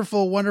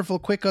wonderful, wonderful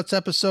Quick Cuts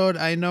episode.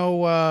 I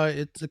know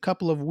it's a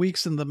couple of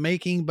weeks in the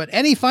making, but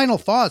any final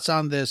thoughts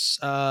on this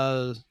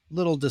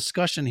little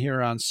discussion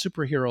here on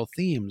superhero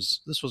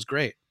themes? This was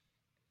great.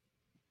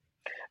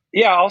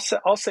 Yeah,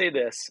 I'll say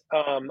this.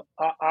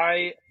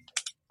 I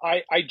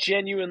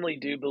genuinely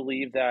do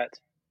believe that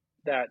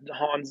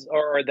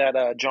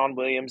John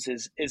Williams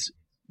is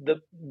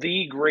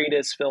the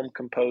greatest film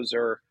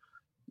composer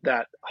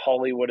that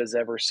Hollywood has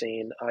ever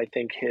seen. I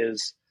think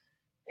his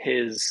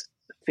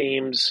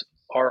themes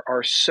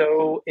are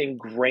so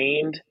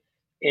ingrained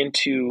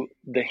into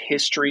the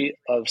history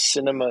of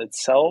cinema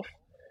itself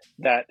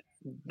that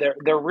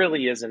there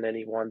really isn't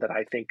anyone that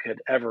I think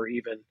could ever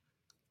even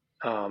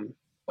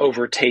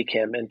overtake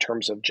him in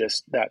terms of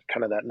just that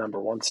kind of that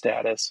number one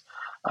status.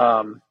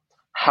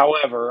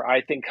 However,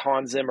 I think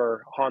Hans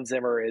Zimmer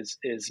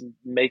is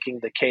making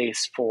the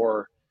case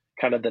for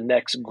kind of the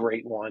next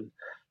great one.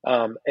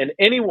 And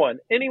anyone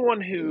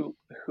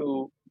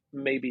who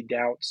maybe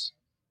doubts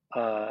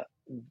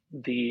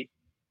the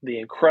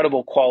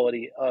incredible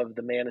quality of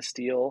the Man of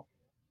Steel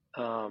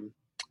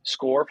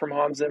score from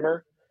Hans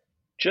Zimmer,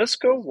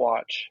 just go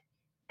watch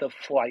the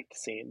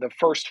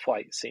first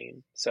flight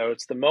scene. So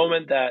it's the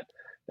moment that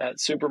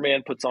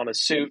Superman puts on a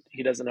suit.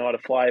 He doesn't know how to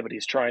fly, but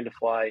he's trying to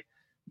fly.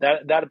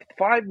 That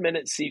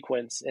 5-minute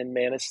sequence in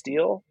Man of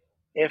Steel,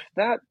 if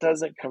that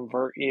doesn't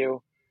convert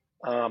you,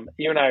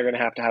 you and I are going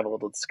to have a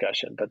little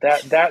discussion. But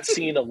that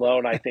scene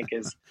alone, I think,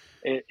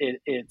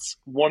 it's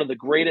one of the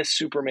greatest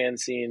Superman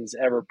scenes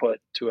ever put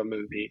to a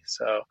movie.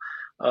 So,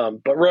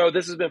 but Ro,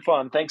 this has been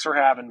fun. Thanks for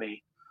having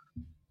me.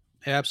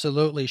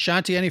 Absolutely.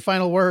 Shanti, any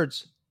final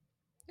words?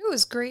 It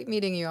was great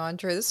meeting you,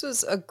 Andre. This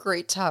was a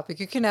great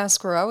topic. You can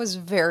ask her. I was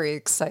very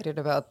excited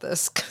about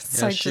this.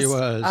 Yes, she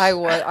was.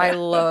 I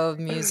love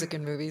music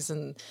and movies,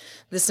 and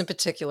this in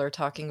particular,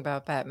 talking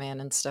about Batman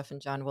and stuff and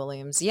John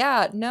Williams.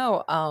 Yeah,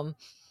 no,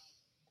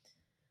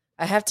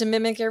 I have to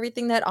mimic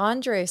everything that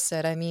Andre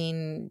said. I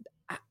mean,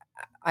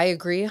 I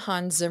agree.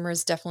 Hans Zimmer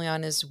is definitely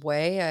on his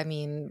way. I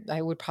mean,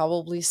 I would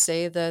probably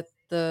say that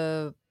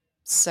the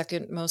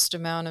second most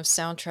amount of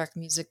soundtrack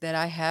music that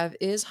I have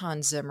is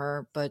Hans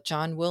Zimmer, but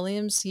John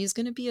Williams, he's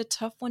going to be a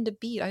tough one to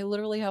beat. I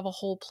literally have a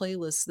whole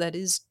playlist that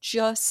is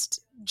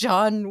just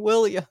John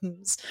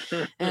Williams,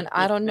 and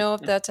I don't know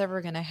if that's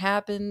ever going to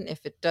happen.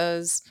 If it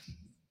does,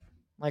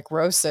 like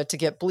Rose said, to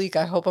get bleak,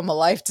 I hope I'm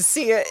alive to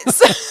see it.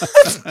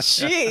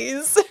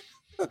 Jeez.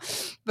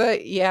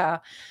 But yeah,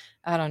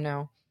 I don't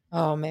know.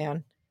 Oh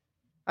man.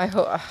 I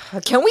hope.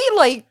 Can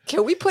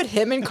we put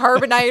him in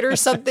Carbonite or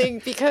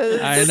something?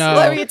 Because I know.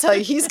 Let me tell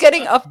you, he's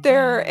getting up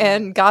there,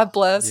 and God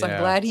bless. Yeah. I'm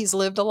glad he's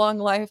lived a long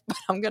life, but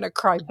I'm gonna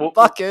cry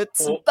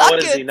buckets.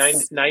 What is he?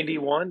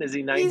 91? Is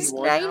he 91? He's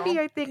 90,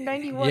 now? I think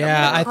 91.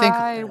 Yeah, I'm gonna I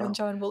cry think when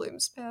John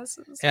Williams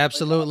passes.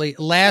 Absolutely.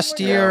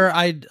 Last year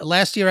I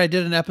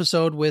did an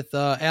episode with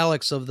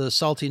Alex of the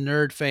Salty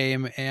Nerd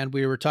fame, and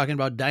we were talking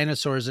about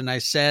dinosaurs, and I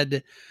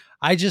said,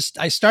 I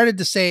started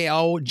to say,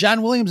 oh,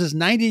 John Williams is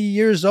 90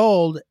 years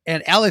old.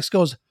 And Alex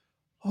goes,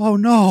 oh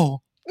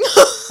no,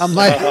 I'm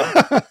like,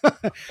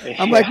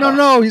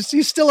 no,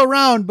 he's still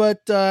around,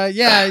 but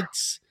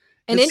it's.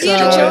 And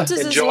Indiana Jones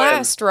is his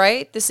last,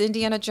 right? This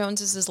Indiana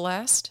Jones is his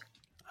last.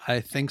 I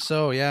think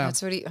so. Yeah.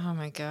 That's what oh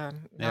my God!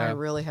 Now I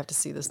really have to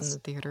see this in the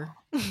theater.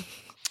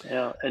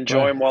 Yeah,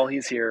 enjoy him while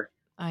he's here.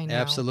 I know.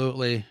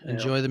 Absolutely.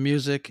 Enjoy the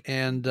music.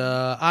 And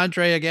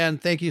Andre, again,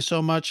 thank you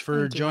so much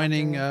for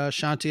joining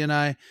Shanti and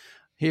I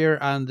here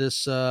on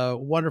this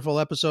wonderful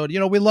episode.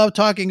 We love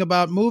talking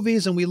about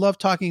movies, and we love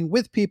talking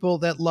with people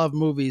that love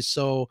movies.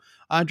 So,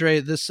 Andre,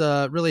 this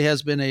really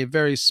has been a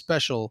very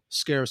special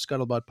Scare of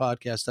Scuttlebutt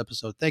podcast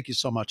episode. Thank you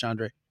so much,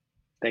 Andre.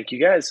 Thank you,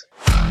 guys.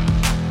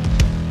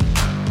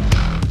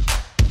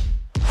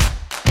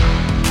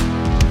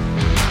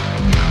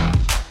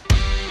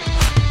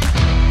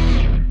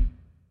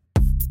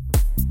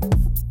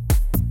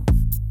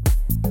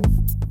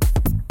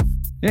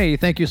 Hey,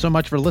 thank you so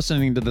much for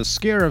listening to the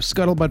Scare of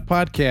Scuttlebutt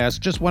podcast.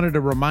 Just wanted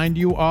to remind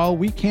you all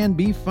we can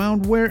be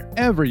found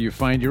wherever you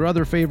find your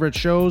other favorite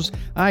shows: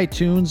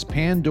 iTunes,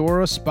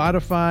 Pandora,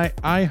 Spotify,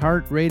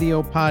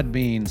 iHeartRadio,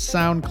 Podbean,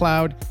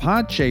 SoundCloud,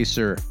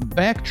 Podchaser,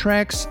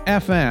 Backtracks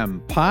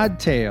FM,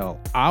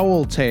 Podtail,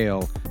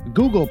 Owltail,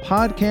 Google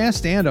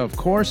Podcast, and of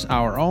course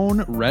our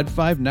own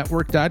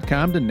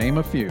Red5Network.com, to name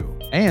a few.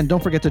 And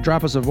don't forget to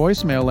drop us a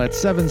voicemail at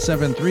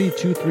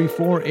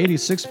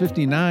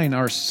 773-234-8659,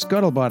 our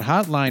Scuttlebutt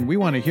hotline. We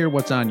want to hear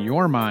what's on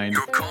your mind.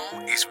 Your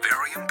call is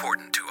very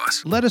important to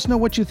us. Let us know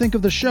what you think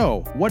of the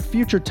show, what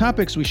future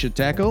topics we should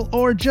tackle,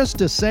 or just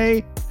to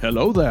say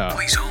hello there.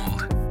 Please hold.